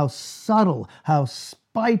evil, how subtle, how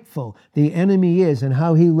spiteful the enemy is and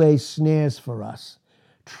how he lays snares for us,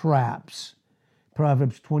 traps.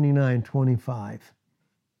 Proverbs 29:25.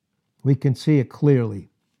 We can see it clearly.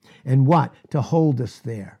 And what? To hold us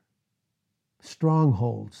there.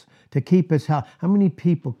 Strongholds, to keep us held. How many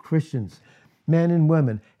people, Christians, men and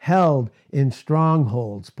women, held in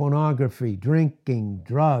strongholds, pornography, drinking,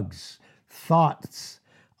 drugs, thoughts,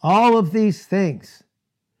 all of these things.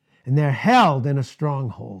 And they're held in a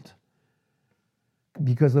stronghold.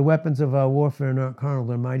 Because the weapons of our warfare are not carnal,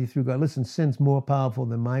 they're mighty through God. Listen, sin's more powerful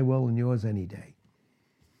than my will and yours any day.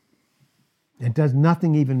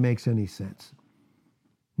 Nothing even makes any sense.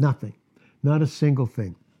 Nothing. Not a single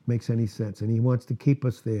thing makes any sense. And he wants to keep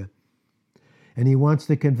us there. And he wants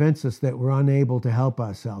to convince us that we're unable to help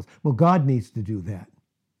ourselves. Well, God needs to do that.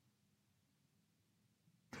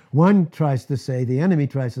 The enemy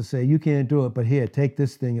tries to say, you can't do it, but here, take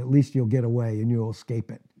this thing, at least you'll get away and you'll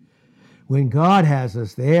escape it. When God has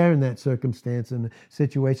us there in that circumstance and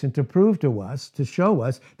situation to prove to us, to show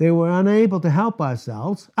us that we're unable to help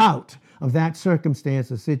ourselves out of that circumstance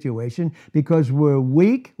or situation because we're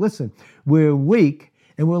weak. Listen, we're weak.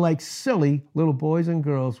 And we're like silly little boys and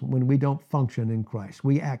girls when we don't function in Christ.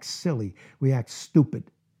 We act silly. We act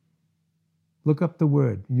stupid. Look up the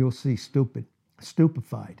word and you'll see stupid,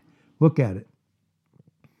 stupefied. Look at it.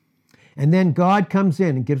 And then God comes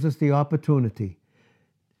in and gives us the opportunity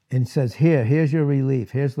and says, here's your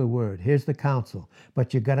relief. Here's the word. Here's the counsel.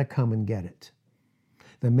 But you got to come and get it.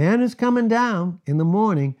 The man is coming down in the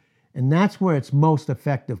morning, and that's where it's most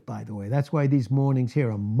effective, by the way. That's why these mornings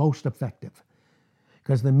here are most effective.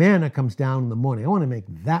 Because the manna comes down in the morning. I want to make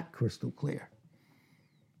that crystal clear.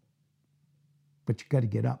 But you got to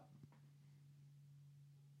get up.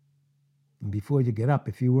 And before you get up,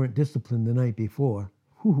 if you weren't disciplined the night before,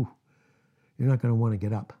 you're not going to want to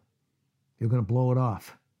get up. You're going to blow it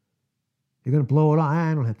off. You're going to blow it off.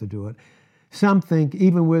 I don't have to do it. Some think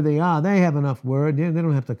even where they are, they have enough word. They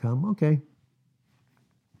don't have to come. Okay.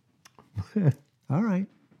 All right.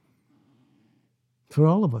 For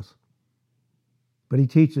all of us. But he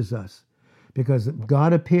teaches us because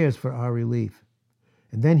God appears for our relief.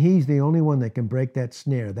 And then he's the only one that can break that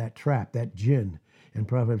snare, that trap, that gin in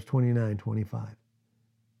Proverbs 29:25.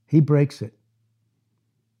 He breaks it.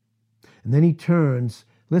 And then he turns,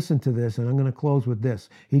 listen to this, and I'm going to close with this.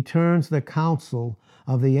 He turns the counsel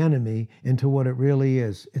of the enemy into what it really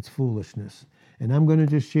is. It's foolishness. And I'm going to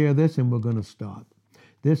just share this and we're going to stop.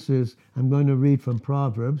 I'm going to read from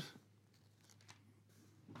Proverbs.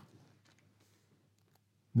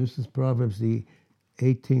 This is Proverbs, the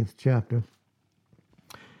 18th chapter,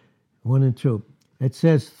 1 and 2. It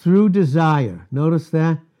says, through desire, notice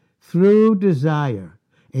that? Through desire,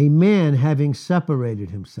 a man having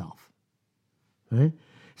separated himself. Right?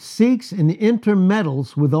 seeks and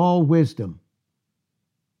intermeddles with all wisdom.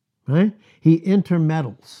 Right? He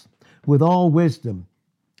intermeddles with all wisdom.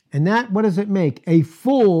 And that, what does it make? A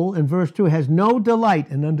fool, in verse 2, has no delight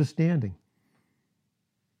in understanding.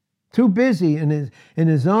 Too busy in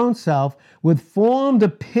his own self with formed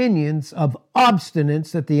opinions of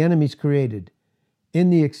obstinance that the enemy's created in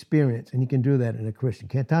the experience. And he can do that in a Christian.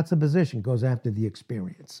 That's a position, goes after the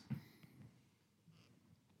experience.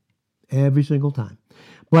 Every single time.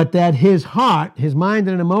 But that his heart, his mind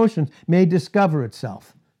and emotions may discover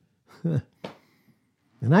itself.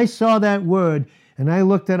 And I saw that word, and I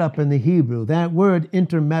looked it up in the Hebrew. That word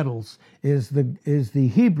intermeddles is the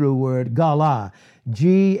Hebrew word gala,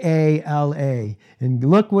 G-A-L-A. And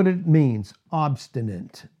look what it means,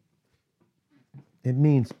 obstinate. It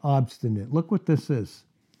means obstinate. Look what this is.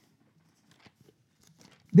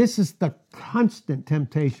 This is the constant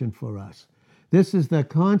temptation for us. This is the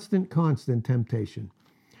constant temptation.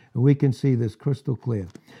 And we can see this crystal clear.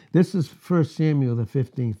 This is 1 Samuel, the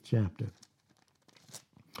 15th chapter.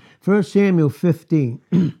 1 Samuel 15.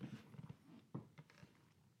 In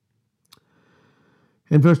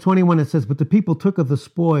verse 21 it says, "But the people took of the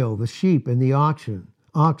spoil, the sheep and the oxen,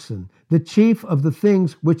 the chief of the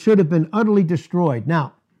things which should have been utterly destroyed."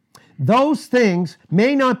 Now, those things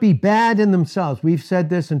may not be bad in themselves. We've said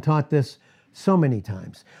this and taught this so many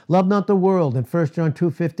times. Love not the world in 1 John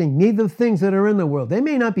 2:15. Neither the things that are in the world. They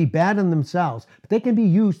may not be bad in themselves, but they can be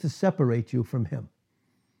used to separate you from Him,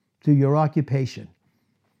 to your occupation.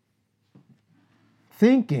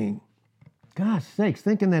 Thinking, gosh sakes,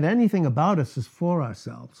 thinking that anything about us is for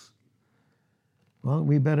ourselves. Well,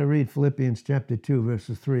 we better read Philippians chapter 2,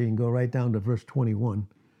 verses 3 and go right down to verse 21.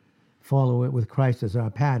 Follow it with Christ as our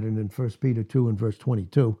pattern in 1 Peter 2 and verse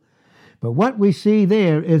 22. But what we see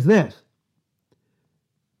there is this.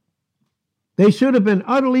 They should have been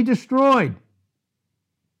utterly destroyed.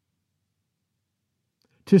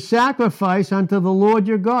 To sacrifice unto the Lord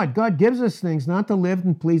your God. God gives us things not to live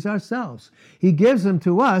and please ourselves. He gives them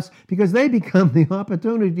to us because they become the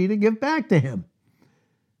opportunity to give back to Him.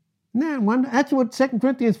 That's what 2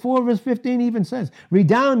 Corinthians 4 verse 15 even says.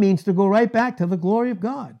 Redound means to go right back to the glory of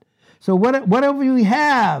God. So whatever we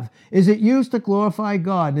have, is it used to glorify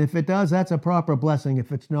God? And if it does, that's a proper blessing.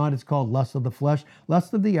 If it's not, it's called lust of the flesh,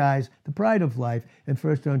 lust of the eyes, the pride of life, in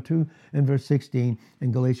 1 John 2 and verse 16,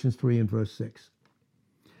 and Galatians 3 and verse 6.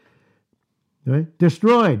 Right?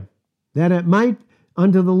 Destroyed, that it might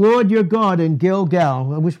unto the Lord your God in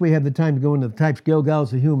Gilgal. I wish we had the time to go into the types. Gilgal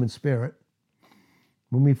is the human spirit.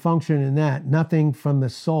 When we function in that, nothing from the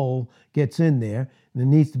soul gets in there, and it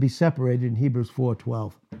needs to be separated in Hebrews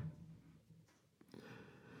 4:12.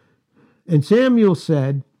 And Samuel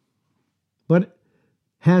said, "But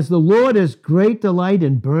has the Lord as great delight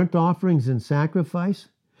in burnt offerings and sacrifice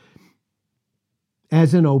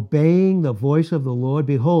as in obeying the voice of the Lord?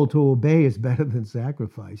 Behold, to obey is better than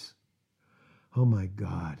sacrifice." Oh my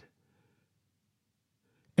God.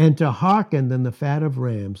 "And to hearken than the fat of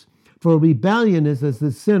rams. For rebellion is as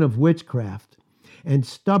the sin of witchcraft, and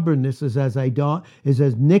stubbornness is as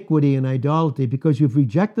iniquity and idolatry, because you've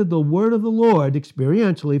rejected the word of the Lord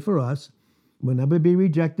experientially for us. Will never be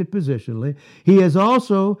rejected positionally. He has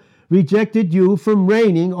also rejected you from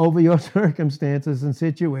reigning over your circumstances and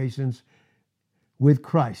situations with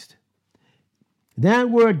Christ."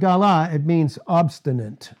 That word gala, it means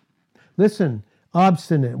obstinate. Listen,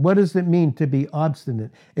 obstinate. What does it mean to be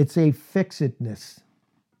obstinate? It's a fixedness,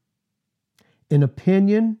 an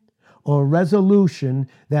opinion or resolution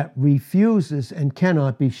that refuses and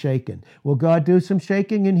cannot be shaken. Will God do some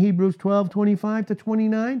shaking in Hebrews 12:25 to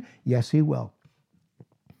 29? Yes, He will.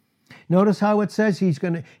 Notice how it says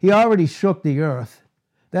He already shook the earth.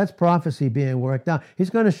 That's prophecy being worked out. He's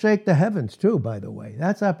going to shake the heavens too, by the way.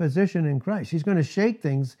 That's our position in Christ. He's going to shake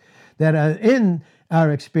things that are in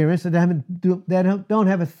our experience that don't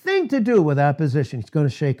have a thing to do with our position. He's going to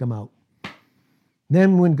shake them out.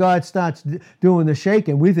 Then when God starts doing the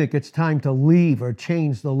shaking, we think it's time to leave or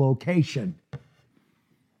change the location.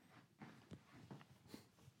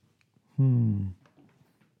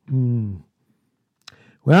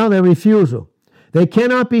 Well, their refusal. They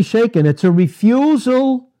cannot be shaken. It's a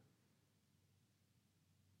refusal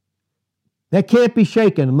that can't be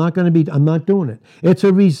shaken. I'm not doing it. It's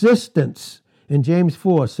a resistance in James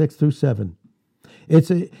 4:6 through 7.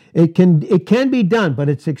 It can be done, but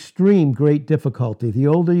it's extreme great difficulty. The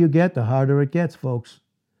older you get, the harder it gets, folks.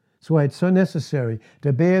 That's why it's so necessary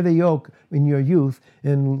to bear the yoke in your youth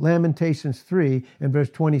in Lamentations 3 and verse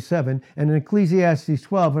 27, and in Ecclesiastes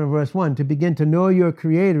 12 and verse 1, to begin to know your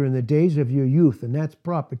Creator in the days of your youth, and that's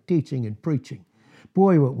proper teaching and preaching.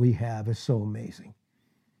 Boy, what we have is so amazing.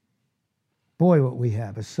 Boy, what we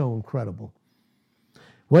have is so incredible.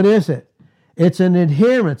 What is it? It's an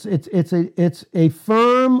adherence. It's a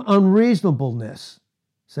firm unreasonableness.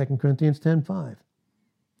 2 Corinthians 10:5.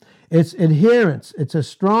 It's adherence. It's a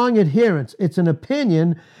strong adherence. It's an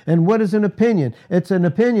opinion. And what is an opinion? It's an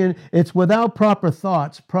opinion. It's without proper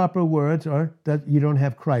thoughts, proper words, or that you don't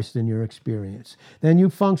have Christ in your experience. Then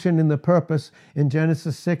you function in the purpose in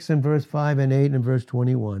Genesis 6 and verse 5 and 8 and verse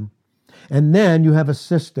 21. And then you have a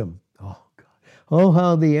system. Oh, God. Oh,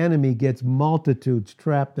 how the enemy gets multitudes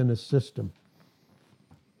trapped in a system.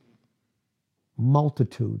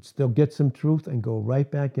 Multitudes. They'll get some truth and go right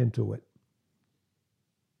back into it.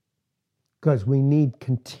 Because we need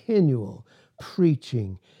continual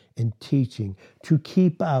preaching and teaching to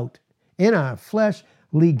keep out in our flesh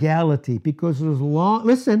legality. Because as long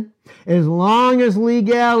as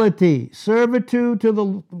legality, servitude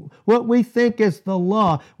to what we think is the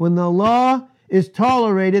law, when the law is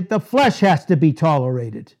tolerated, the flesh has to be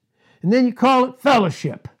tolerated. And then you call it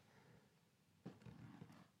fellowship.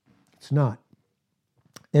 It's not.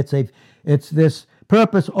 It's this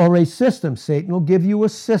purpose or a system. Satan will give you a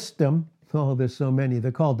system. Oh, there's so many. They're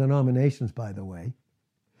called denominations, by the way.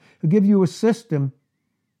 He'll give you a system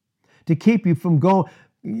to keep you from going.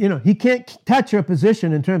 He can't touch your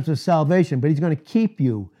position in terms of salvation, but he's going to keep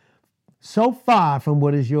you so far from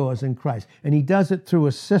what is yours in Christ. And he does it through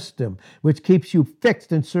a system which keeps you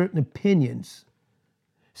fixed in certain opinions.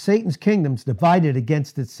 Satan's kingdom's divided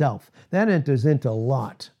against itself. That enters into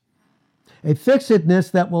Lot. A fixedness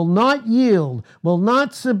that will not yield, will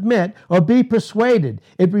not submit, or be persuaded.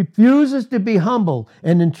 It refuses to be humble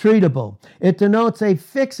and entreatable. It denotes a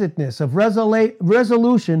fixedness of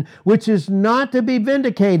resolution which is not to be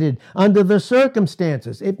vindicated under the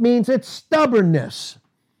circumstances. It means it's stubbornness.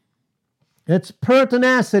 It's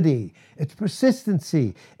pertinacity. It's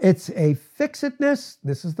persistency. It's a fixedness.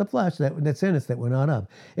 This is the flesh that's in us that we're not of.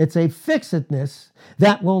 It's a fixedness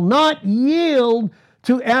that will not yield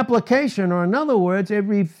to application, or in other words, it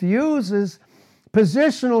refuses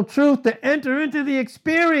positional truth to enter into the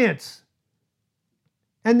experience.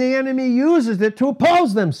 And the enemy uses it to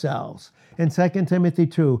oppose themselves. In 2 Timothy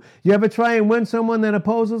 2, you ever try and win someone that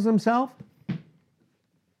opposes himself?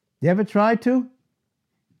 You ever try to?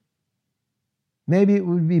 Maybe it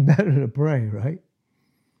would be better to pray, right?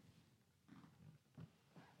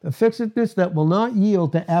 A fixedness that will not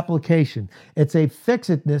yield to application. It's a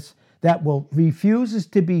fixedness that refuses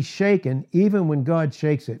to be shaken even when God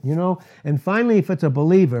shakes it. And finally, if it's a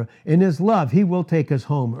believer, in his love, he will take us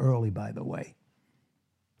home early, by the way.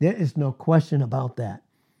 There is no question about that.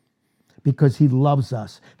 Because he loves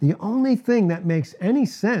us. The only thing that makes any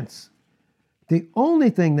sense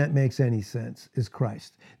is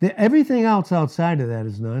Christ. Everything else outside of that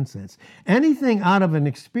is nonsense. Anything out of an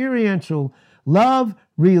experiential love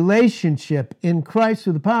relationship in Christ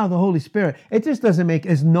through the power of the Holy Spirit, it just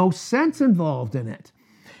there's no sense involved in it.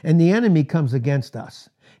 And the enemy comes against us.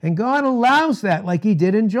 And God allows that like he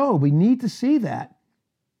did in Job. We need to see that.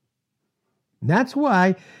 And that's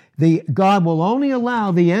why God will only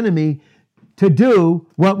allow the enemy to do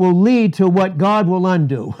what will lead to what God will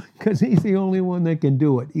undo. Because he's the only one that can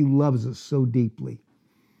do it. He loves us so deeply.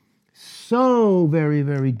 So very,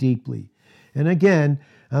 very deeply. And again,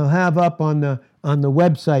 I'll have up on the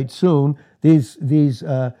website soon these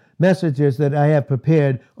messages that I have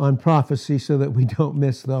prepared on prophecy so that we don't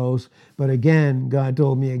miss those. But again, God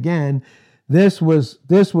told me again, this was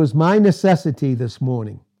my necessity this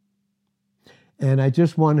morning. And I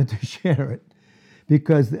just wanted to share it.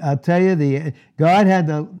 Because I'll tell you, God had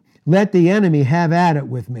to let the enemy have at it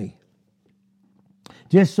with me.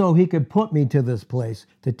 Just so he could put me to this place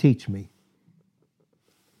to teach me.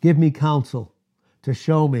 Give me counsel, to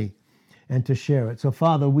show me, and to share it. So,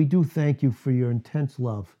 Father, we do thank you for your intense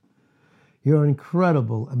love. Your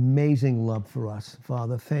incredible, amazing love for us.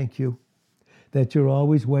 Father, thank you that you're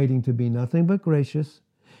always waiting to be nothing but gracious.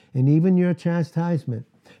 And even your chastisement.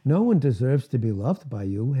 No one deserves to be loved by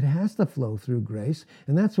you. It has to flow through grace.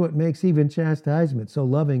 And that's what makes even chastisement so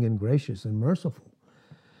loving and gracious and merciful.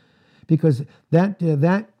 Because that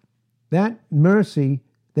mercy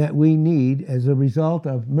that we need as a result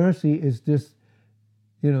of mercy is just,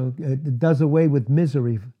 it does away with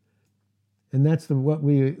misery. And that's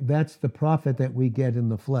the profit that we get in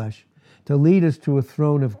the flesh, to lead us to a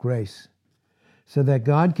throne of grace, so that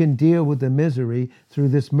God can deal with the misery through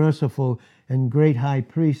this merciful and great high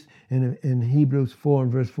priest in Hebrews 4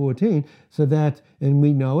 and verse 14, and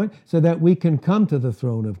we know it, so that we can come to the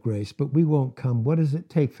throne of grace, but we won't come. What does it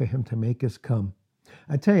take for him to make us come?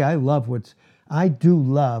 I tell you, I do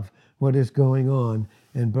love what is going on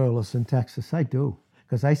in Burleson, Texas. I do.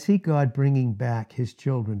 Because I see God bringing back his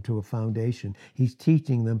children to a foundation. He's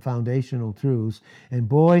teaching them foundational truths. And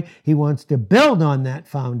boy, he wants to build on that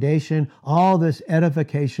foundation all this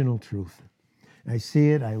edificational truth. I see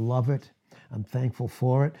it. I love it. I'm thankful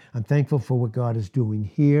for it. I'm thankful for what God is doing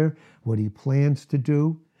here, what he plans to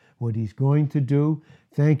do, what he's going to do.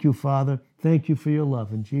 Thank you, Father. Thank you for your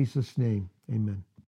love. In Jesus' name, amen.